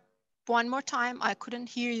describe one more time? I couldn't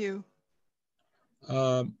hear you.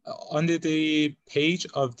 Under the page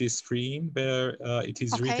of the screen where it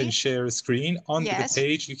is written share screen, on the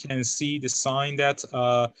page you can see the sign that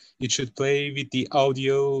it should play with the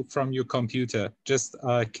audio from your computer. Just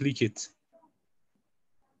click it.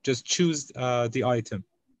 Just choose the item.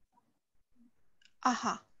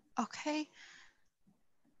 Okay.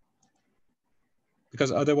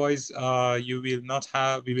 Because otherwise we will not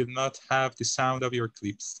have the sound of your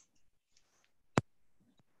clips.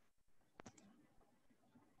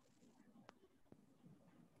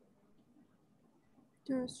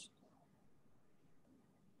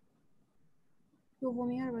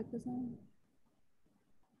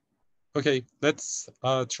 Okay, let's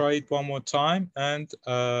try it one more time, and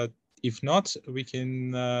if not, we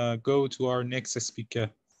can go to our next speaker.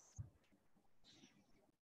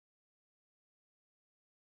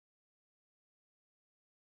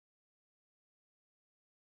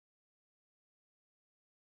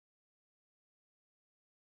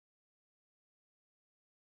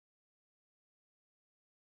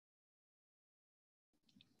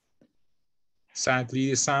 Sadly,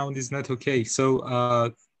 the sound is not okay. So,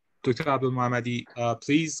 Dr. Abdolmohammadi,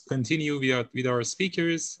 please continue with our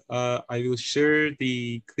speakers. I will share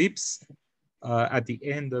the clips at the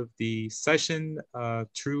end of the session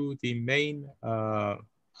through the main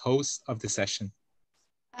host of the session.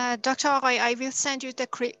 Dr. Aghaei, I will send you the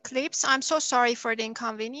clips. I'm so sorry for the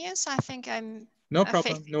inconvenience. I think I'm... No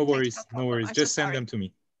problem, no worries, no worries. Just send them to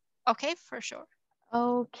me. Okay, for sure.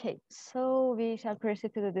 Okay, so we shall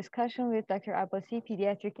proceed to the discussion with Dr. Abbasi,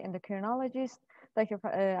 pediatric endocrinologist. Dr.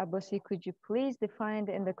 Abbasi, could you please define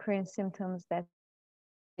the endocrine symptoms that are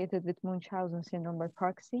associated with Munchausen syndrome by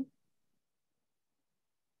proxy?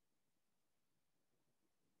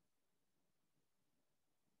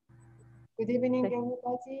 Good evening,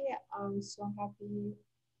 everybody. I'm so happy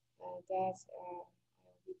that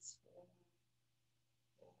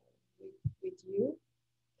with you.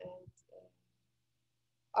 And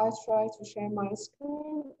I try to share my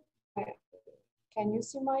screen. Can you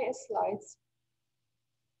see my slides?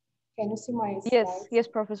 Can you see my slides? Yes,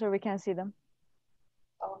 Professor, we can see them.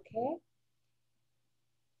 Okay.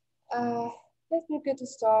 Let me get to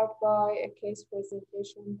start by a case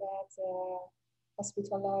presentation that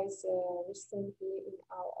hospitalized recently in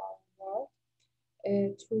our ward.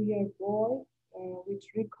 A 2-year boy with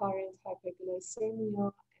recurrent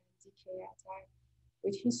hyperglycemia and decay attack,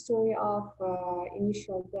 with history of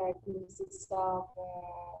initial diagnosis of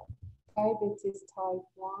diabetes type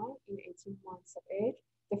 1 in 18 months of age.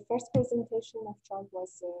 The first presentation of child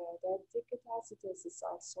was diabetic ketoacidosis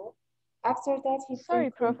also. After that, he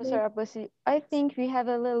Sorry, Professor Abbasi, I think we have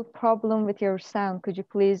a little problem with your sound. Could you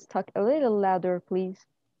please talk a little louder, please?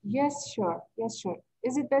 Yes, sure. Yes, sure.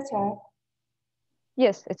 Is it better?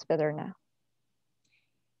 Yes, it's better now.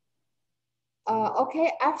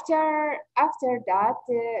 Okay, after that,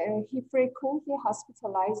 he frequently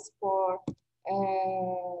hospitalized for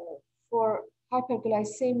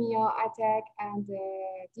hyperglycemia attack and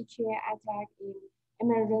decay attack in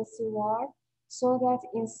emergency ward. So that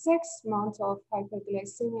in 6 months of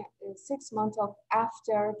hyperglycemia, 6 months of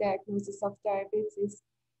after diagnosis of diabetes,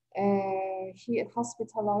 he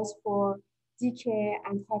hospitalized for decay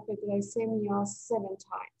and hyperglycemia 7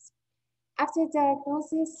 times. After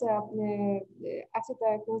diagnosis of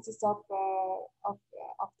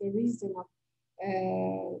the reason of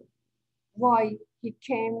why he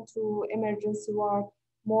came to emergency ward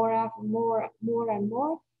more and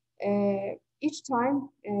more, each time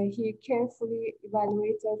he carefully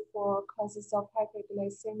evaluated for causes of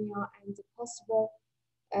hyperglycemia and the possible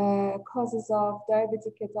causes of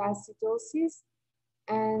diabetic ketoacidosis.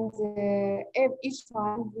 And each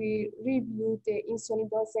time we reviewed the insulin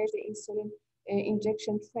dosage, the insulin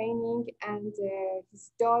injection training, and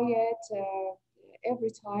his diet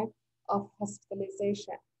every time of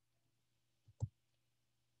hospitalization.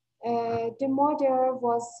 The mother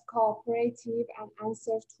was cooperative and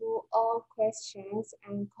answered to all questions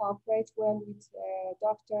and cooperate well with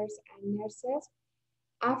doctors and nurses.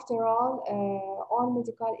 After all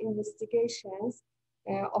medical investigations,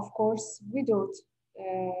 of course, without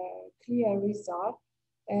clear result,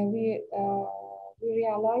 we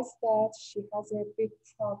realized that she has a big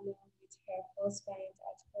problem with her husband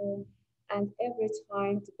at home, and every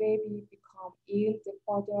time the baby became ill, the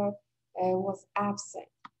father was absent.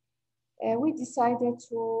 We decided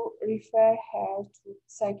to refer her to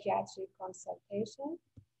psychiatric consultation.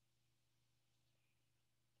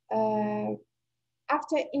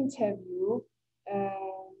 After interview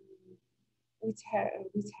with her,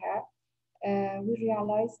 we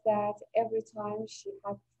realized that every time she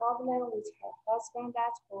had problem with her husband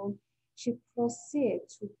at home, she proceeded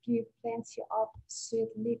to give plenty of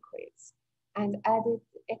sweet liquids and added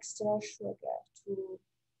extra sugar to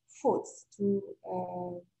foods, to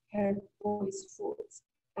her boy's foods.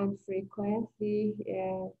 And frequently,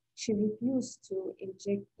 she refused to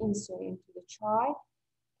inject insulin to the child.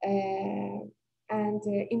 And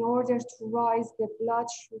in order to rise the blood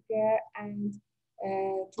sugar and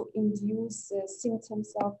to induce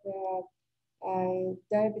symptoms of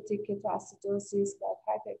diabetic ketoacidosis like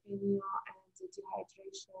hyperkalemia and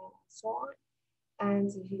dehydration and so on.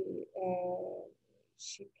 And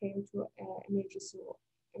she came to emergency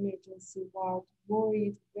ward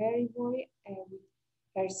worried, very worried, with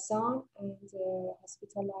her son, and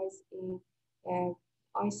hospitalized in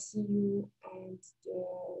ICU, and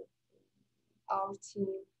our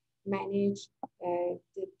team managed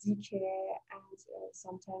the decay and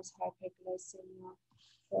sometimes hyperglycemia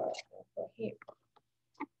for him.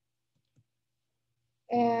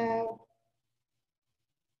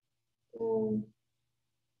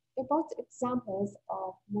 About examples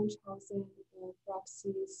of Munchausen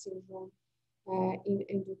Proxy syndrome in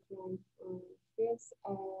endocrine fields,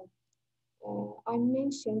 I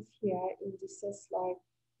mentioned here in this slide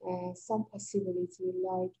some possibility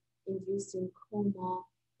like inducing coma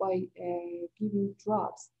by giving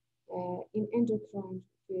drugs. In endocrine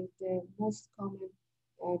field, the most common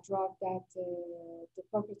drug that the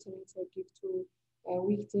perpetrator gives to a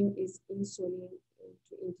victim is insulin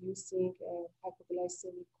to inducing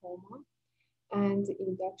hypoglycemic coma and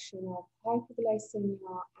induction of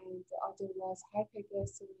hypoglycemia and otherwise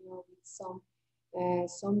hyperglycemia with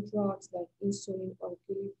some drugs like insulin or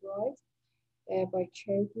glyburide by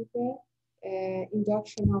caregiver,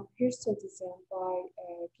 induction of hirsutism by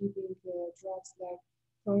giving drugs like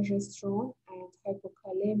progesterone, and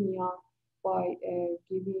hypokalemia by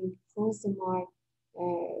giving furosemide.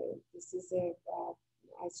 This is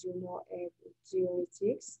as you know,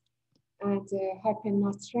 diuretics, and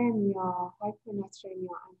hypernatremia, and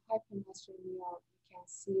hypernatremia we can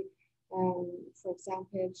see, for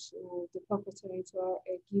example, the perpetrator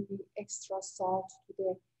giving extra salt to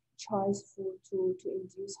the child's food to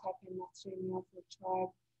induce hypernatremia for child,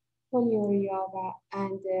 polyuria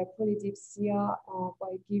and polydipsia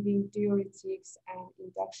by giving diuretics and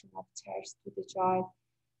induction of thirst to the child,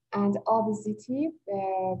 and obesity.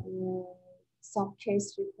 Some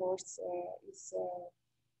case reports is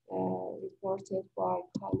reported by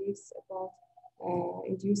colleagues about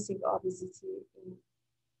inducing obesity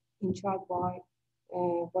in child by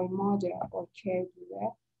mother or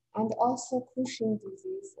caregiver, and also Cushing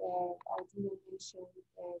disease. I didn't mention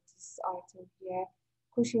this item here.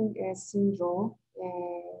 Cushing syndrome,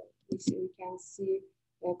 which we can see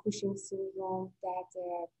Cushing syndrome that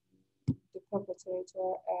the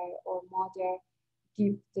perpetrator or mother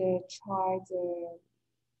give the child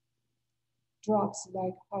drugs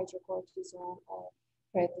like hydrocortisone or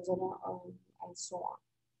prednisone and so on,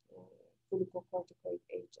 glucocorticoid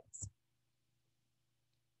agents.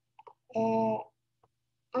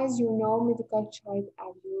 As you know, medical child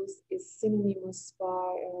abuse is synonymous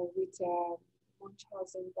with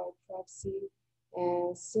Munchausen by Proxy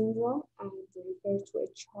syndrome, and refers to a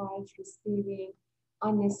child receiving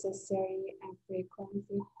unnecessary and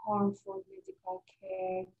frequently harmful medical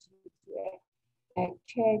care due to a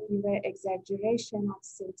caregiver exaggeration of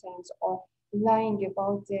symptoms or lying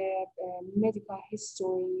about the medical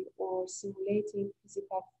history or simulating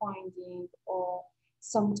physical finding, or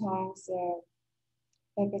sometimes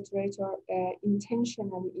perpetrator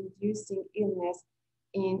intentionally inducing illness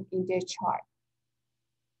in their child.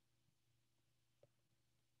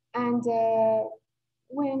 And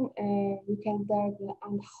when we can diagnose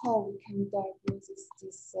and how we can diagnose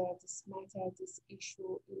this matter, this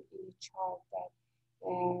issue in a child that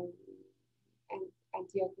and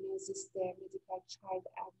diagnose the medical child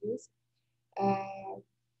abuse,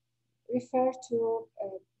 refer to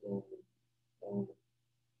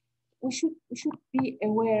we should be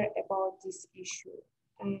aware about this issue,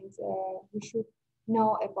 and we should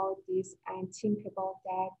know about this and think about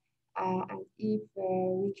that. And if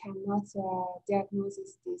we cannot diagnose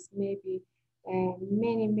this, maybe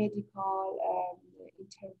many medical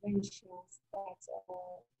interventions that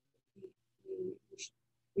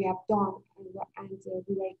we have done and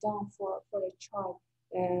we were done for a child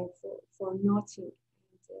for nothing,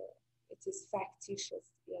 and it is factitious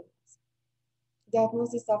illness.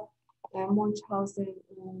 Diagnosis of Munchausen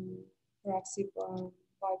Proxy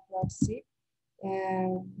by Proxy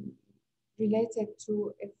related to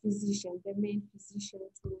a physician, the main physician,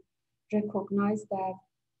 to recognize that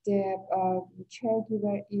the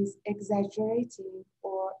caregiver is exaggerating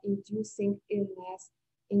or inducing illness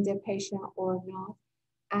in the patient or not.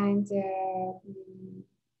 And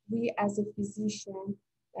we as a physician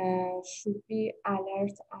should be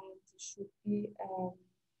alert and should be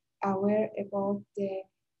aware about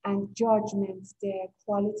and judgment the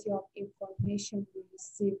quality of information we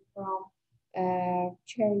receive from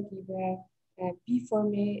caregiver before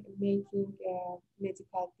making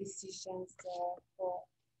medical decisions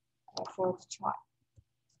for the child.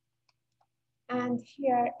 And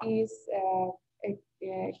here is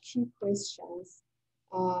key questions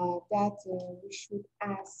that we should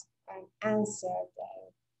ask and answer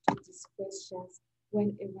to these questions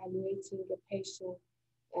when evaluating a patient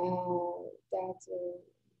that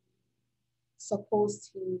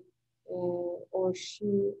supposed he or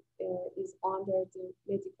she is under the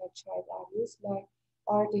medical child abuse, like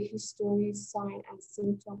are the history, sign, and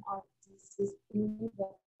symptom of disease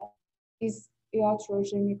believable? Is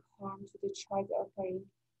iatrogenic harm to the child occurring?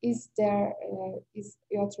 Is there is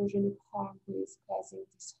iatrogenic harm who is causing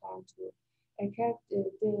this harm to occur?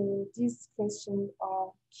 These questions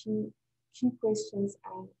are key questions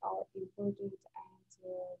and are important, and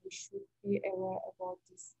we should be aware about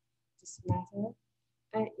this matter.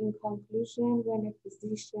 And in conclusion, when a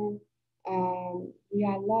physician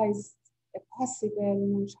realized a possible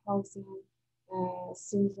Munchausen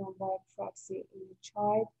syndrome by proxy in a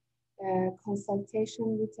child,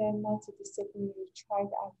 consultation with a multidisciplinary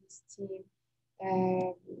child abuse team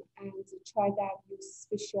and the child abuse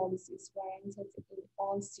specialist is warranted in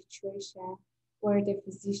all situations where the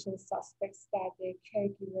physician suspects that the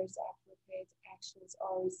caregiver's appropriate actions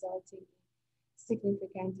are resulting in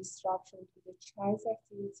significant disruption to the child's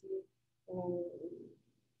activity,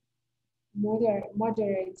 moderate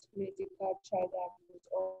medical child abuse,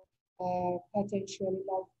 or potentially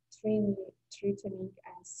life-threatening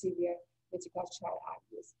and severe medical child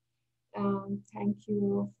abuse. Thank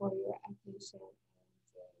you for your attention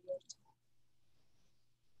and your time.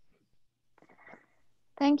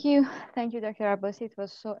 Thank you. Thank you, Dr. Abbasi. It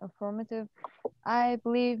was so informative. I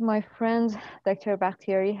believe my friend, Dr.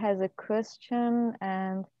 Bakhtiari, has a question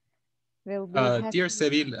and will be happy. Dear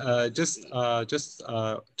Sevil,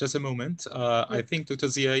 just a moment. Yes. I think Dr.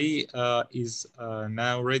 Ziai is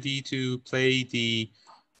now ready to play the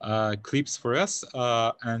clips for us,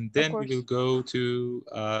 and then we will go to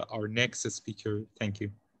our next speaker. Thank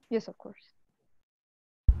you. Yes, of course.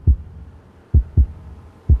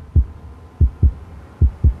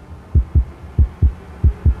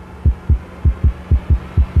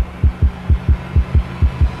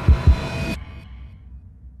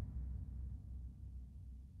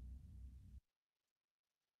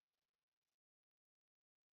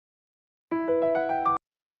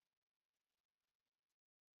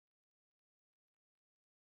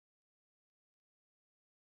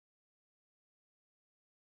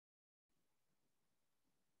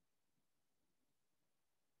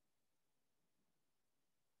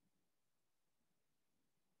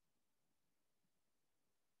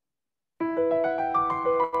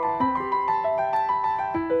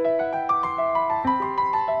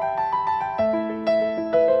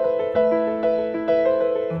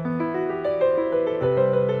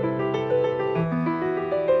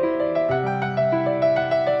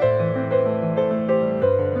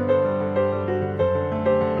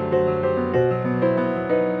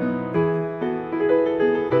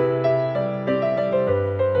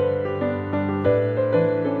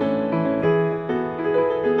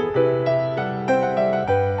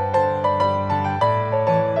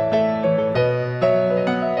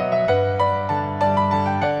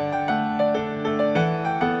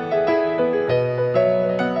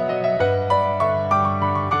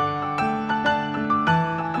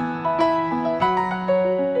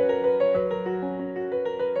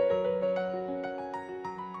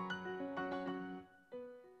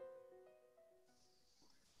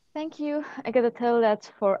 Thank you. I gotta tell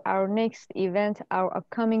that for our next event, our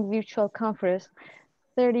upcoming virtual conference,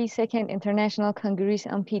 32nd International Congress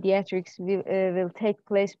on Pediatrics will take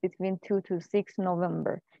place between 2 to 6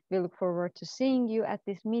 November. We look forward to seeing you at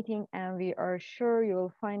this meeting, and we are sure you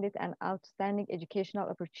will find it an outstanding educational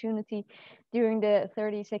opportunity during the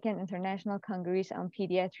 32nd International Congress on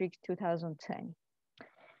Pediatrics 2010.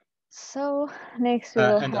 So next we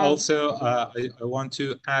will and have... also I want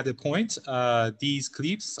to add a point. These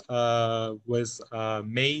clips were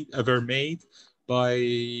made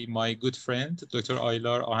by my good friend Dr.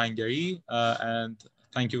 Aylar Ahangari, and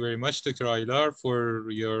thank you very much, Dr. Aylar, for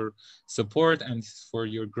your support and for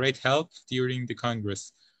your great help during the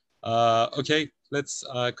Congress. Okay, let's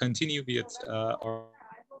continue with our...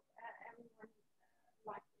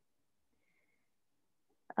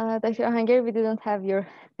 Dr. Ahangari, we didn't have your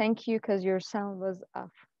thank you because your sound was off.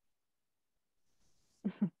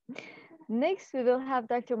 Next, we will have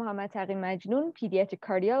Dr. Mohammad Taghi Majnoon, pediatric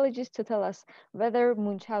cardiologist, to tell us whether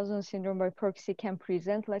Munchausen syndrome by proxy can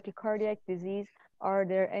present like a cardiac disease. Are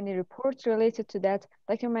there any reports related to that?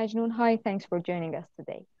 Dr. Majnoon, hi, thanks for joining us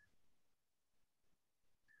today.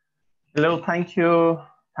 Hello, thank you.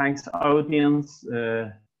 Thanks, audience,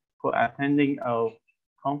 for attending our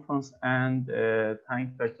conference, and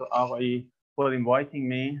thank Dr. Aghaei for inviting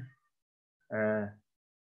me.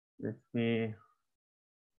 Let me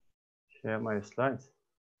share my slides.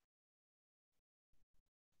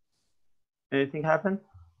 Anything happen?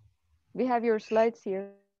 We have your slides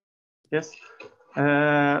here. Yes.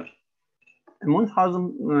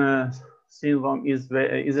 Munchausen syndrome is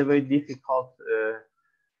a very difficult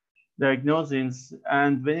diagnosis,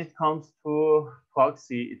 and when it comes to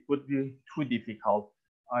proxy, it would be too difficult.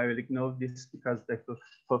 I will ignore this because Dr.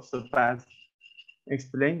 Prof. Badv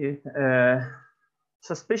explained it.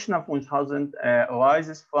 Suspicion of Munchausen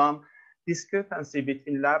arises from discrepancy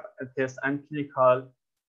between lab tests and clinical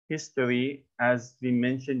history, as we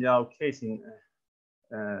mentioned in our case in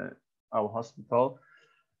our hospital.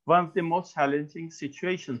 One of the most challenging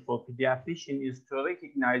situations for pediatrician is to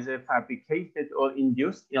recognize a fabricated or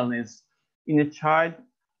induced illness in a child,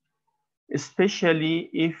 especially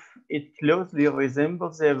if it closely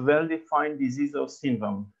resembles a well-defined disease or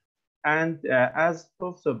syndrome. And as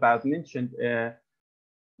Professor Badv mentioned,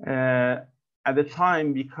 at the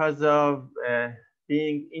time, because of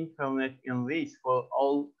being internet enriched for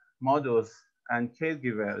all mothers and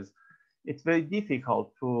caregivers, it's very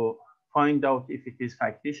difficult to find out if it is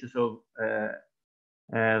factitious or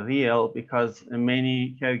real, because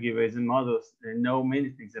many caregivers and mothers know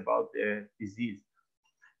many things about the disease.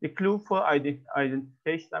 The clue for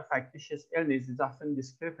identification of factitious illness is often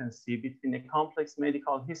discrepancy between a complex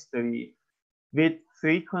medical history with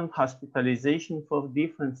frequent hospitalization for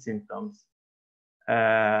different symptoms.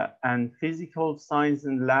 and physical signs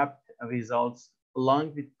and lab results,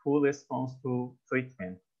 along with poor response to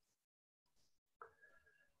treatment.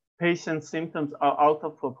 Patient symptoms are out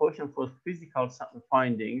of proportion for physical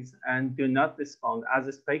findings and do not respond as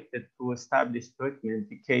expected to established treatment.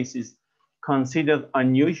 The case is considered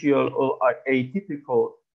unusual or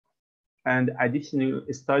atypical, and additional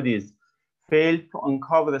studies fail to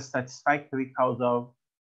uncover a satisfactory cause of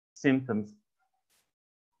symptoms.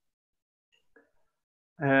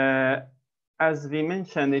 As we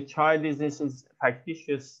mentioned, a child disease is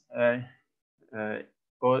factitious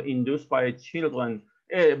or induced by children,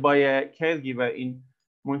 by a caregiver in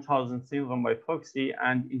Munchausen syndrome by proxy,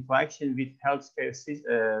 and interaction with healthcare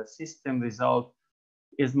system result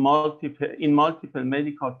is multiple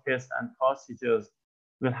medical tests and procedures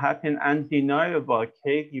will happen, undeniable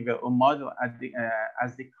caregiver or mother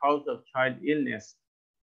as the cause of child illness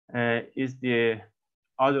is the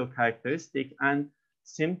other characteristic, and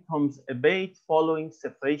symptoms abate following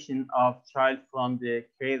separation of child from the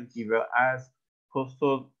caregiver, as Prof.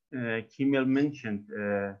 Hymel mentioned.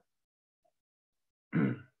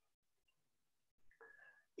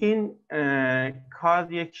 In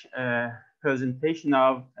cardiac presentation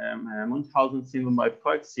of Munchausen syndrome by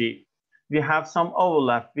proxy, we have some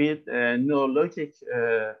overlap with neurologic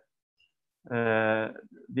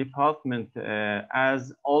department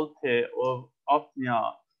as ALTE or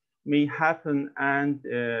apnea may happen, and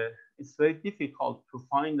it's very difficult to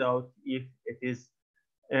find out if it is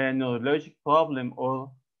a neurologic problem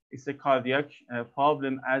or it's a cardiac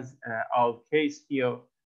problem, as our case here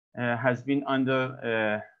has been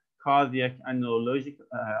under cardiac and neurologic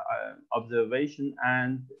observation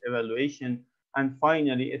and evaluation. And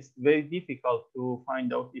finally, it's very difficult to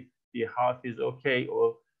find out if the heart is okay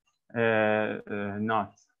or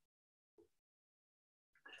not.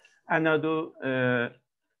 Another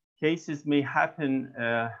cases may happen,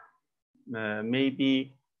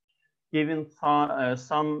 maybe giving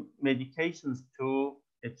some medications to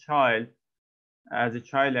a child as a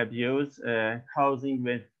child abuse, causing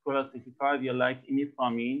ventricular tachycardia like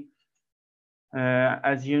imipramine.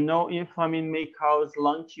 As you know, imipramine may cause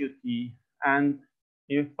lung QT, and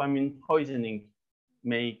imipramine poisoning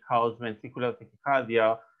may cause ventricular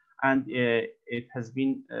tachycardia, and it has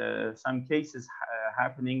been some cases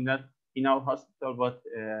happening not in our hospital but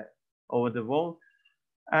over the world.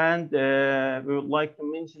 And we would like to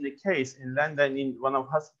mention a case in London, in one of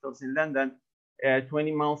hospitals in London. A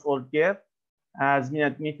 20-month-old girl has been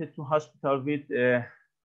admitted to hospital with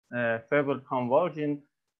febrile convulsion,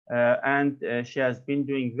 and she has been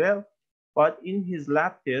doing well. But in his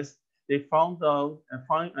lab test, they found out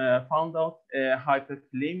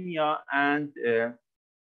hyperkalemia and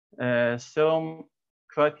serum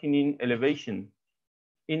creatinine elevation.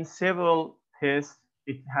 In several tests,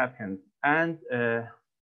 it happened, and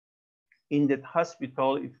in that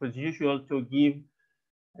hospital, it was usual to give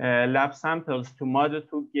lab samples to mother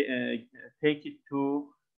to take it to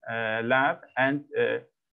lab, and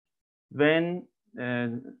when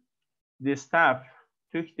the staff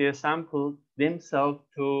took their sample themselves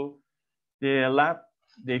to the lab,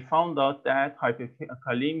 they found out that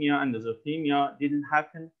hyperkalemia and azotemia didn't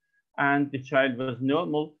happen, and the child was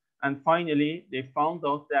normal. And finally, they found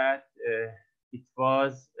out that it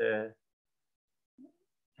was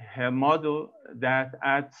her mother that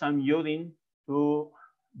added some urine to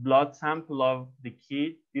blood sample of the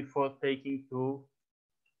kid before taking to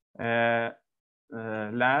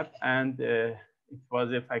lab, and it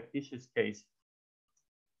was a factitious case.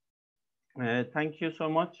 Thank you so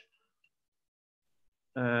much.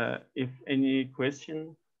 If any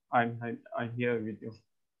question, I'm here with you.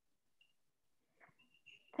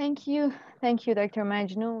 Thank you, Dr.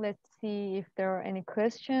 Majnoon. Let's see if there are any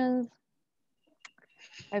questions.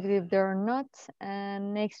 I believe there are not.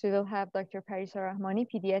 And next we will have Dr. Parisa Rahmani,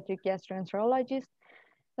 pediatric gastroenterologist.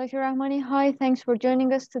 Dr. Rahmani, hi, thanks for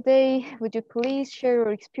joining us today. Would you please share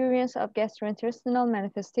your experience of gastrointestinal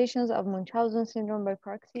manifestations of Munchausen syndrome by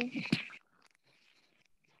proxy?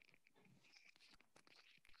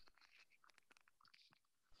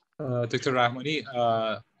 Dr. Rahmani,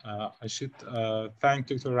 I should thank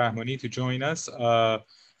Dr. Rahmani to join us.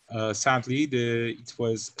 Sadly, it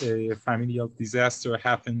was a familial disaster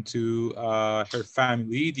happened to her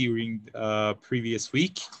family during previous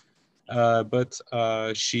week, but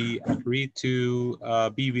she agreed to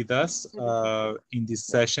be with us in this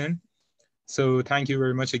session. So thank you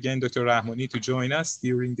very much again, Dr. Rahmani, to join us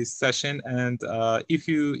during this session. And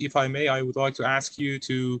if I may, I would like to ask you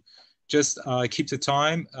to just keep the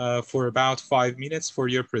time for about 5 minutes for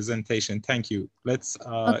your presentation. Thank you. Let's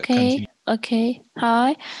continue. Okay.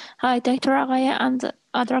 Hi, Dr. Aghaei and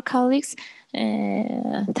other colleagues.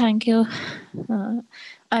 Thank you.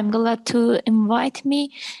 I'm glad to invite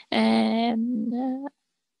me.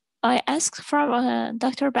 I asked from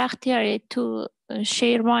Dr. Bakhtiari to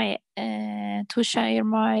share my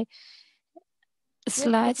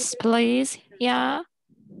slides, please. Yeah.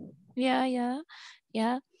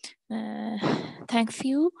 Thank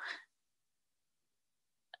you.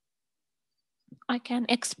 I can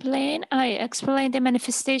explain. I explain the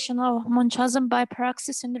manifestation of Munchausen by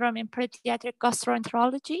Proxy syndrome in pediatric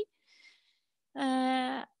gastroenterology.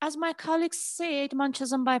 As my colleagues said,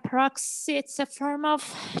 Munchausen by Proxy, it's a form of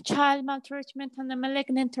child maltreatment and a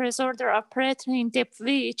malignant disorder of protein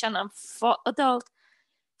deprivation of adult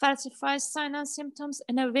falsifies signs and symptoms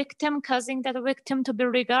in a victim, causing that victim to be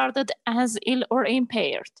regarded as ill or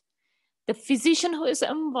impaired. The physician who is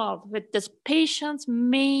involved with this patient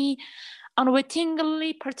may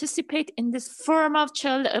unwittingly participate in this form of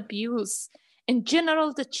child abuse. In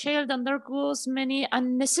general, the child undergoes many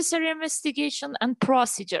unnecessary investigations and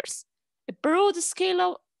procedures. A broad scale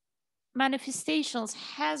of manifestations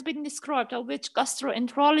has been described, of which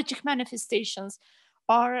gastroenterologic manifestations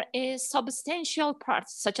are a substantial part,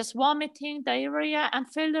 such as vomiting, diarrhea, and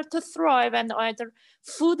failure to thrive, and either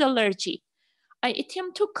food allergy. I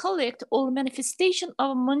attempt to collect all manifestations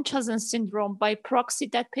of Munchausen syndrome by proxy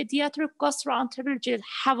that pediatric gastroenterologists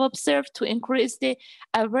have observed to increase the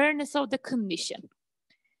awareness of the condition.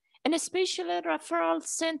 In especially referral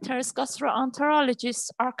centers, gastroenterologists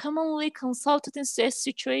are commonly consulted in a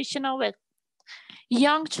situation of a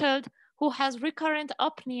young child who has recurrent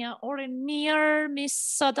apnea or a near-miss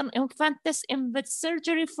sudden infant death in which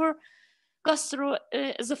surgery for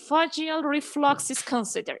gastroesophageal reflux is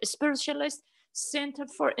considered. Specialists Center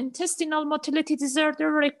for Intestinal Motility Disorder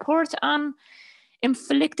report on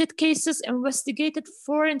inflicted cases investigated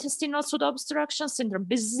for intestinal pseudo-obstruction syndrome.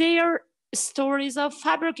 Bizarre stories of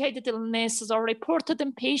fabricated illnesses are reported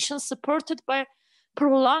in patients supported by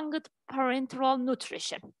prolonged parenteral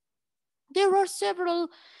nutrition. There are several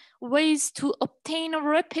ways to obtain a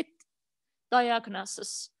rapid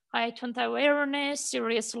diagnosis. Heightened awareness,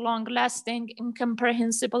 serious, long-lasting,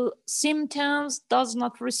 incomprehensible symptoms, does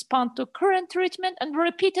not respond to current treatment, and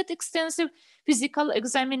repeated extensive physical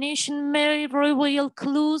examination may reveal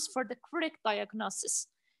clues for the correct diagnosis.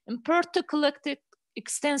 Important to collect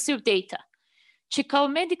extensive data. Check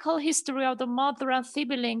out medical history of the mother and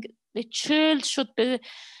sibling. The child should be,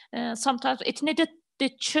 sometimes it's needed, the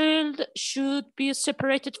child should be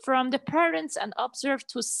separated from the parents and observed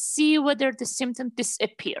to see whether the symptoms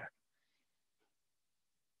disappear.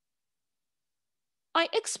 I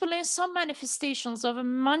explain some manifestations of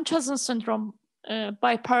Munchausen syndrome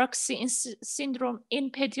by Proxy syndrome in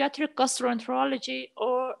pediatric gastroenterology,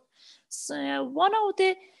 or one of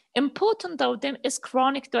the important of them is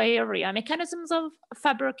chronic diarrhea. Mechanisms of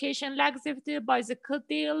fabrication: laxative,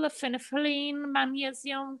 bisacodyl, phenolphthalein,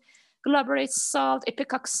 magnesium, glutarate salt,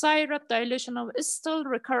 epicoxyrate, dilution of stool,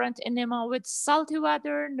 recurrent enema with salty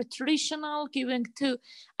water, nutritional, giving to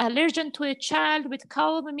allergen to a child with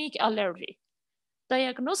cow milk allergy.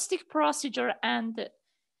 Diagnostic procedure and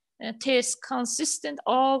tests consistent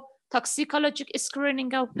of toxicologic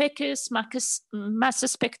screening of fecus, mass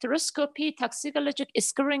spectroscopy, toxicologic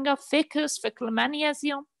screening of fecus, fecal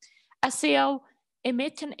magnesium, assay of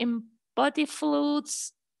emitting in body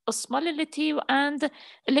fluids, osmolality, and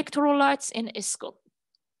electrolytes in stool.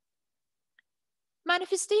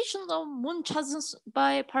 Manifestations of Munchausen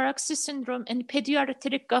by Proxy syndrome in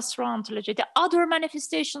pediatric gastroenterology. The other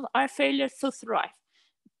manifestations are failure to thrive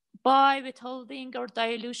by withholding or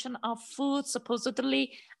dilution of food,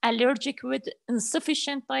 supposedly allergic with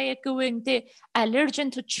insufficient diet, giving the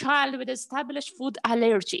allergen to child with established food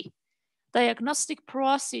allergy. Diagnostic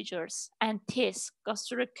procedures and tests: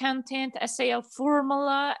 gastric content, assay of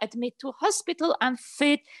formula, admit to hospital and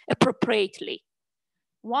feed appropriately.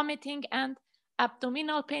 Vomiting and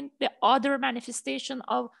abdominal pain, the other manifestation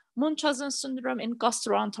of Munchausen syndrome in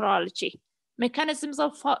gastroenterology. Mechanisms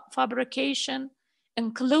of fabrication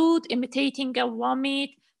include imitating a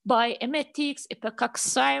vomit by emetics,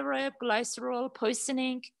 epicoxyrate, glycerol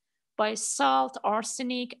poisoning, by salt,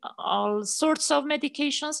 arsenic, all sorts of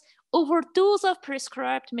medications, overdose of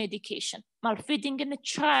prescribed medication, malfeeding in a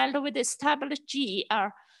child with established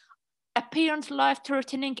GER, apparent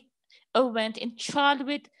life-threatening event in child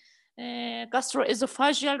with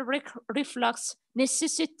gastroesophageal reflux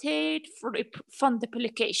necessitate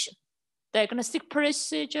fundoplication. Diagnostic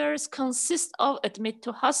procedures consist of admit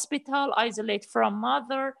to hospital, isolate from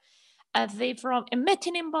mother, away from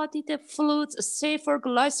emitting embodied fluids, assay for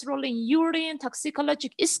glycerol in urine,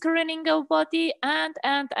 toxicologic screening of body, and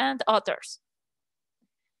others.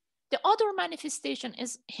 The other manifestation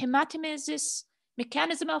is hematemesis.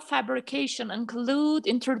 Mechanism of fabrication include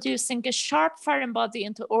introducing a sharp foreign body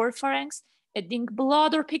into oropharynx, adding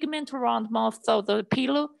blood or pigment around mouth of the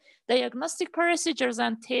pillow. Diagnostic procedures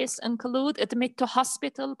and tests include admit to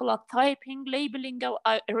hospital, blood typing, labeling of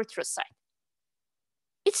erythrocyte.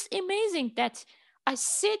 It's amazing that I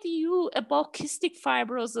said you about cystic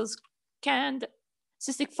fibrosis.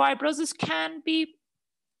 Cystic fibrosis can be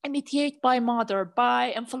mediated by mother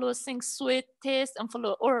by influencing sweet taste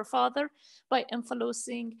or father by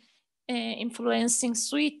influencing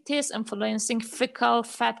sweet taste, influencing fecal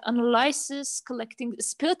fat analysis, collecting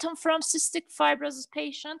sputum from cystic fibrosis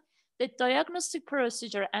patient. The diagnostic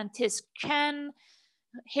procedure and test can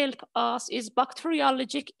help us is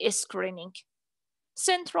bacteriologic screening.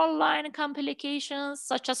 Central line complications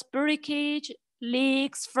such as breakage,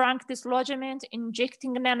 leaks, frank dislodgement,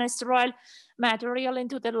 injecting non-sterile material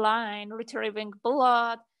into the line, retrieving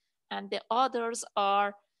blood, and the others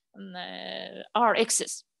are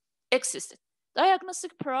existed.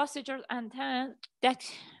 Diagnostic procedures and that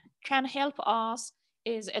can help us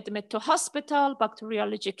is admit to hospital,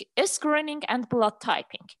 bacteriologic screening, and blood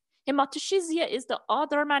typing. Hematochezia is the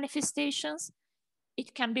other manifestations.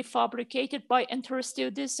 It can be fabricated by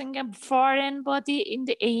introducing a foreign body in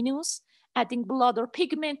the anus, adding blood or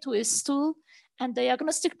pigment to a stool, and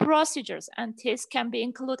diagnostic procedures and tests can be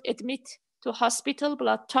included admit to hospital,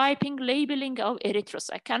 blood typing, labeling of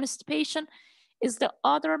erythrocyte. Constipation is the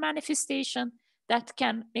other manifestation that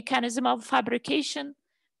can mechanism of fabrication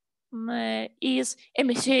is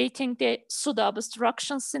imitating the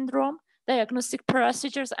pseudo-obstruction syndrome. Diagnostic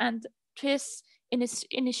procedures and tests in its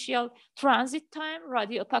initial transit time,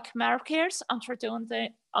 radiopaque markers,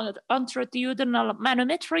 intratumoral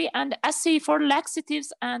manometry, and assay for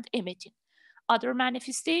laxatives and imaging. Other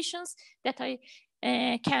manifestations that I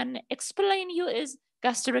can explain you is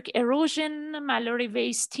gastric erosion,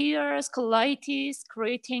 malarious tears, colitis,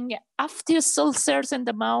 creating aphthous ulcers in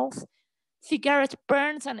the mouth, cigarette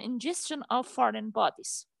burns, and ingestion of foreign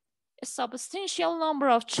bodies. A substantial number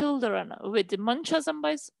of children with Munchausen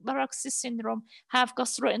by Proxy syndrome have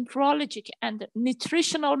gastroenterologic and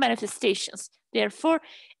nutritional manifestations. Therefore,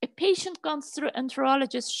 a patient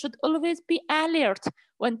gastroenterologist should always be alert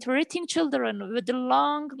when treating children with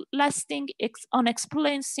long-lasting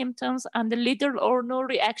unexplained symptoms and little or no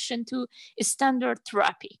reaction to standard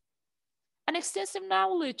therapy. An extensive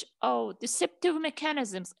knowledge of deceptive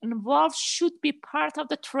mechanisms involved should be part of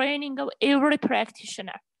the training of every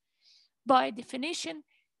practitioner. By definition,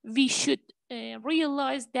 we should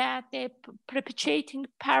realize that the perpetuating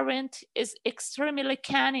parent is extremely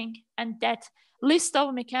cunning and that list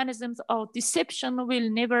of mechanisms of deception will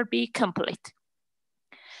never be complete.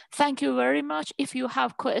 Thank you very much. If you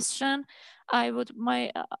have question,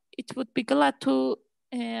 it would be glad to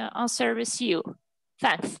answer with you.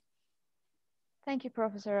 Thanks. Thank you,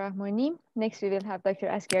 Professor Rahmani. Next, we will have Dr.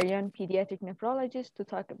 Asgarian, pediatric nephrologist, to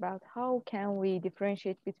talk about how can we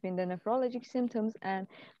differentiate between the nephrologic symptoms and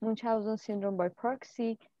Munchausen syndrome by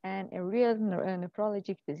proxy and a real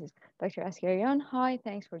nephrologic disease. Dr. Asgarian, hi,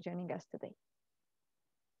 thanks for joining us today.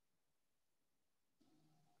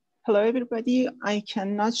 Hello, everybody. I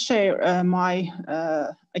cannot share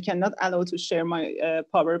I cannot allow to share my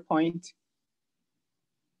PowerPoint.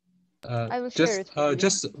 I will share it.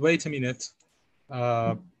 Just wait a minute.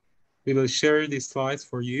 We will share these slides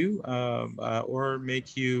for you or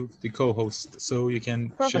make you the co-host so you can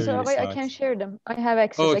Professor share your Aghaei, slides. I can share them. I have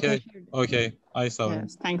access. Oh, I can okay. share them. Okay. I saw them.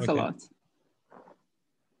 Yes, thanks a lot.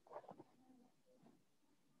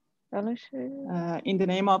 In the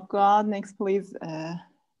name of God, next please,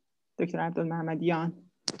 Dr. Abdolmohammadian.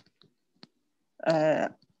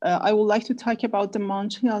 I would like to talk about the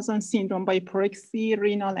Munchausen syndrome by proxy,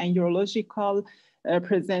 renal and urological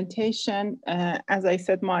presentation. As I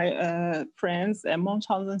said, my friends,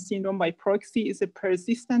 Munchausen syndrome by proxy is a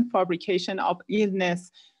persistent fabrication of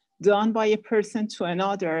illness done by a person to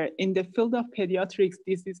another. In the field of pediatrics,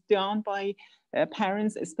 this is done by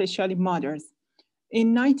parents, especially mothers.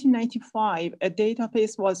 In 1995, a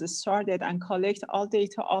database was started and collected all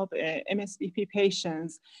data of MSBP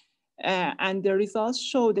patients. And the results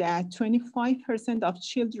show that 25% of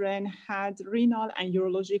children had renal and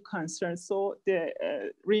urologic concerns. So the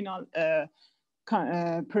renal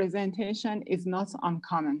presentation is not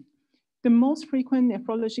uncommon. The most frequent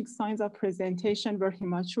nephrologic signs of presentation were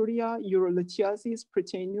hematuria, urolithiasis,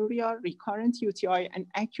 proteinuria, recurrent UTI, and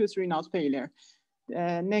acute renal failure.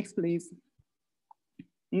 Next, please.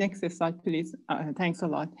 Next slide, please. Thanks a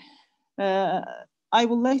lot. I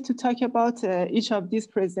would like to talk about each of these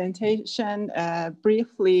presentation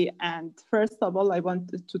briefly. And first of all, I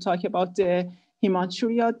want to talk about the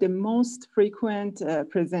Hematuria, the most frequent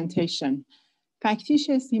presentation.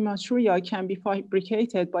 Factitious hematuria can be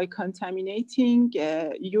fabricated by contaminating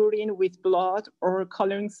urine with blood or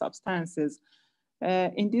coloring substances.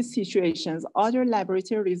 In these situations, other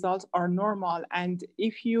laboratory results are normal, and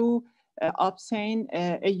if you obtain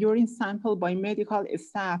a urine sample by medical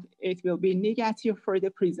staff, it will be negative for the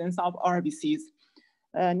presence of RBCs.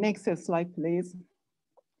 Next slide, please.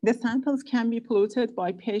 The samples can be polluted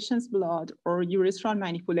by patient's blood or urethral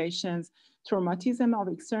manipulations, traumatism of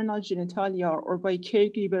external genitalia, or by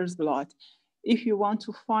caregiver's blood. If you want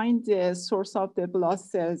to find the source of the blood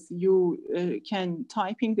cells, you can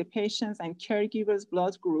type in the patient's and caregiver's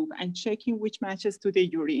blood group and checking which matches to the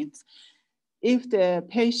urines. If the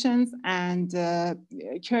patient's and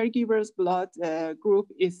caregiver's blood group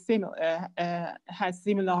is has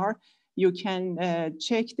similar, you can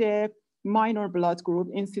check the minor blood group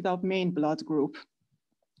instead of main blood group.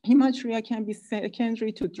 Hematuria can be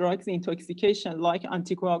secondary to drugs intoxication like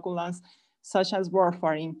anticoagulants such as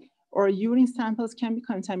warfarin, or urine samples can be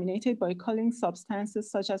contaminated by coloring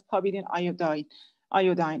substances such as povidone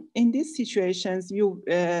iodine. In these situations,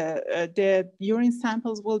 the urine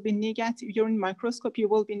samples will be negative, urine microscopy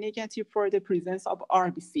will be negative for the presence of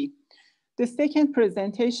RBC. The second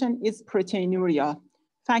presentation is proteinuria.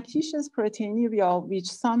 Factitious proteinuria, which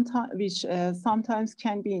sometimes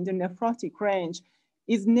can be in the nephrotic range,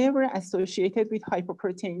 is never associated with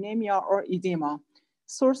hypoproteinemia or edema.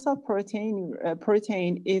 Source of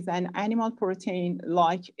protein is an animal protein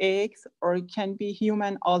like eggs, or it can be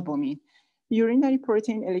human albumin. Urinary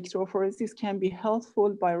protein electrophoresis can be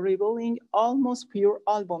helpful by revealing almost pure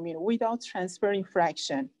albumin without transferring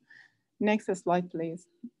fraction. Next slide, please.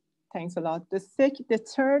 Thanks a lot. The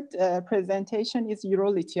third presentation is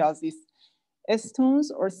urolithiasis.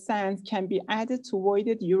 Stones or sands can be added to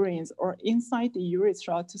voided urines or inside the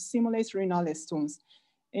urethra to simulate renal stones.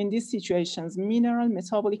 In these situations, mineral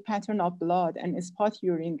metabolic pattern of blood and spot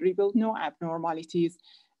urine reveal no abnormalities,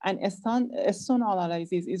 and stone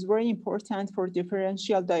analysis is very important for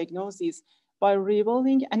differential diagnosis by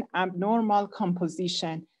revealing an abnormal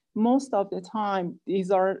composition. Most of the time, these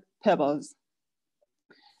are pebbles.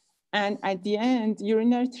 And at the end,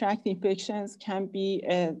 urinary tract infections can be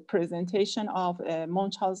a presentation of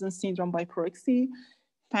Munchausen syndrome by proxy.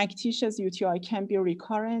 Factitious UTI can be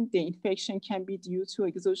recurrent. The infection can be due to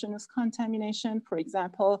exogenous contamination. For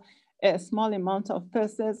example, a small amount of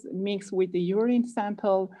feces mixed with the urine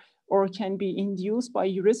sample, or can be induced by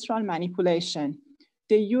urethral manipulation.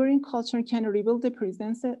 The urine culture can reveal the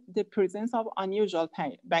presence of unusual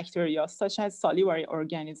bacteria, such as salivary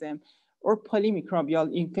organism or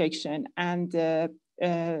polymicrobial infection. And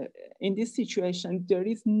in this situation, there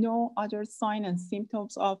is no other sign and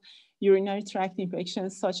symptoms of urinary tract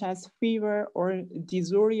infections, such as fever or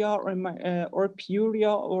dysuria or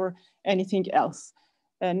pyuria or anything else.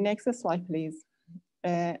 Next slide, please.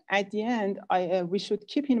 At the end, we should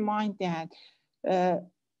keep in mind that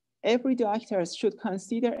every doctor should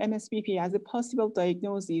consider MSBP as a possible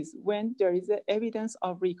diagnosis when there is evidence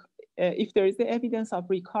of if there is the evidence of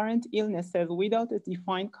recurrent illnesses without a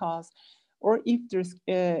defined cause, or if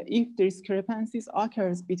discrepancies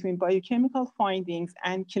occurs between biochemical findings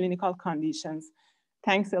and clinical conditions.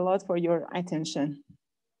 Thanks a lot for your attention.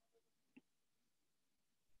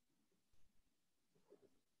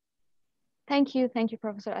 Thank you,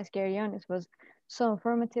 Professor Asgarian. It was so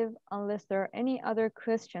informative. Unless there are any other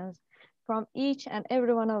questions from each and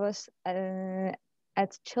every one of us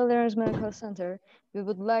at Children's Medical Center, we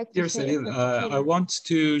would like to say Sevil, I want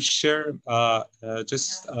to share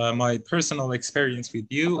just my personal experience with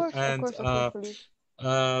you. Of course,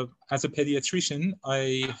 as a pediatrician,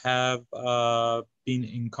 I have been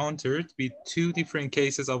encountered with two different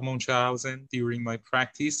cases of Munchausen during my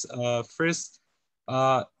practice. First,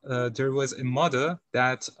 there was a mother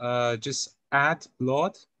that just add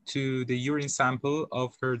blood to the urine sample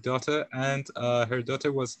of her daughter, and her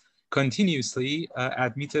daughter was continuously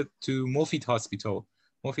admitted to Moffitt Hospital.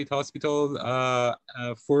 Moffitt Hospital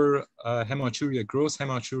for hematuria, gross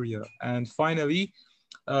hematuria. And finally,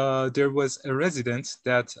 there was a resident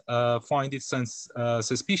that found it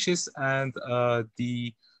suspicious, and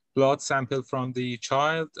the blood sample from the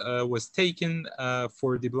child was taken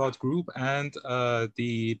for the blood group, and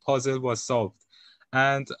the puzzle was solved.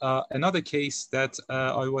 And another case that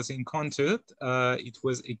I was encountered, it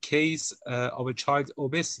was a case of a child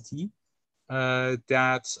obesity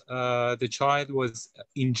that the child was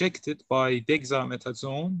injected by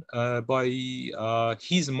dexamethasone by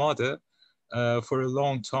his mother for a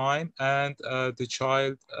long time, and the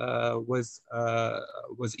child was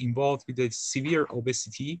involved with a severe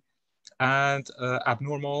obesity, and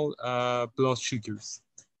abnormal blood sugars.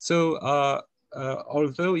 So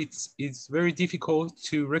although it's very difficult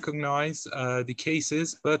to recognize the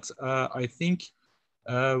cases, but I think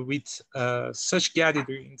with such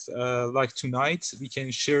gatherings like tonight, we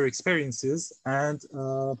can share experiences and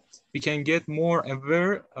we can get more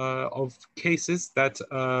aware of cases that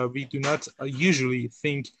we do not usually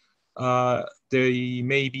think they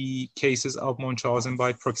may be cases of Munchausen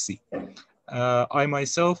by proxy. I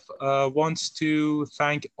myself want to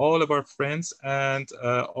thank all of our friends and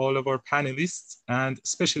all of our panelists, and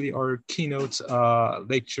especially our keynote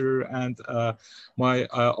lecturer and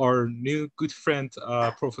our new good friend,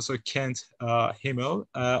 Professor Kent Hymel.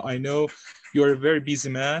 I know you're a very busy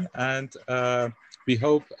man, and we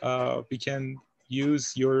hope we can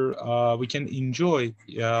use your, we can enjoy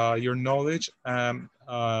your knowledge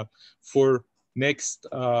for next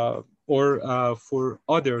or for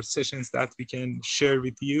other sessions that we can share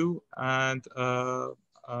with you. And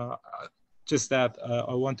just that,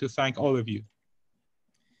 I want to thank all of you.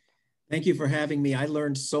 Thank you for having me. I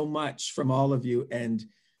learned so much from all of you, and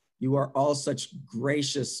you are all such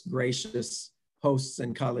gracious, gracious hosts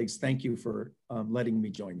and colleagues. Thank you for letting me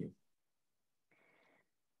join you.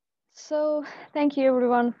 So thank you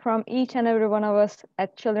everyone from each and every one of us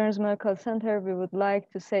at Children's Medical Center. We would like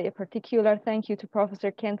to say a particular thank you to Professor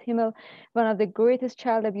Kent Hymel, one of the greatest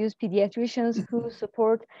child abuse pediatricians whose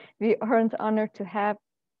support we aren't honored to have.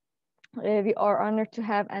 We are honored to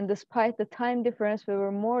have, and despite the time difference, we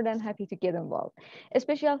were more than happy to get involved. A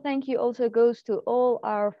special thank you also goes to all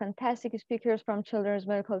our fantastic speakers from Children's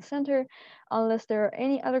Medical Center. Unless there are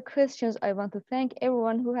any other questions, I want to thank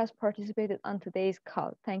everyone who has participated on today's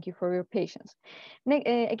call. Thank you for your patience.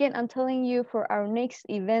 Again, I'm telling you, for our next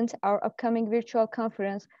event, our upcoming virtual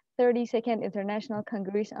conference, 32nd International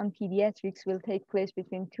Congress on Pediatrics, will take place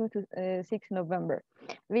between 2 to 6 November.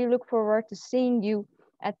 We look forward to seeing you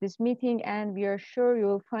at this meeting, and we are sure you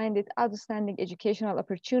will find it outstanding educational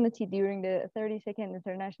opportunity during the 32nd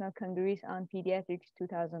International Congress on Pediatrics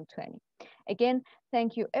 2020. Again,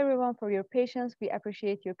 thank you everyone for your patience. We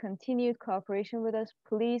appreciate your continued cooperation with us.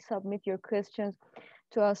 Please submit your questions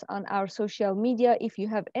to us on our social media. If you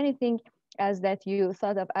have anything as that you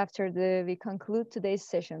thought of after we conclude today's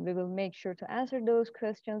session, we will make sure to answer those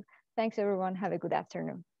questions. Thanks everyone. Have a good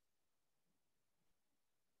afternoon.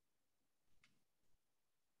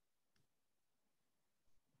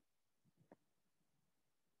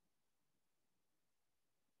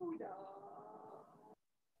 Yeah.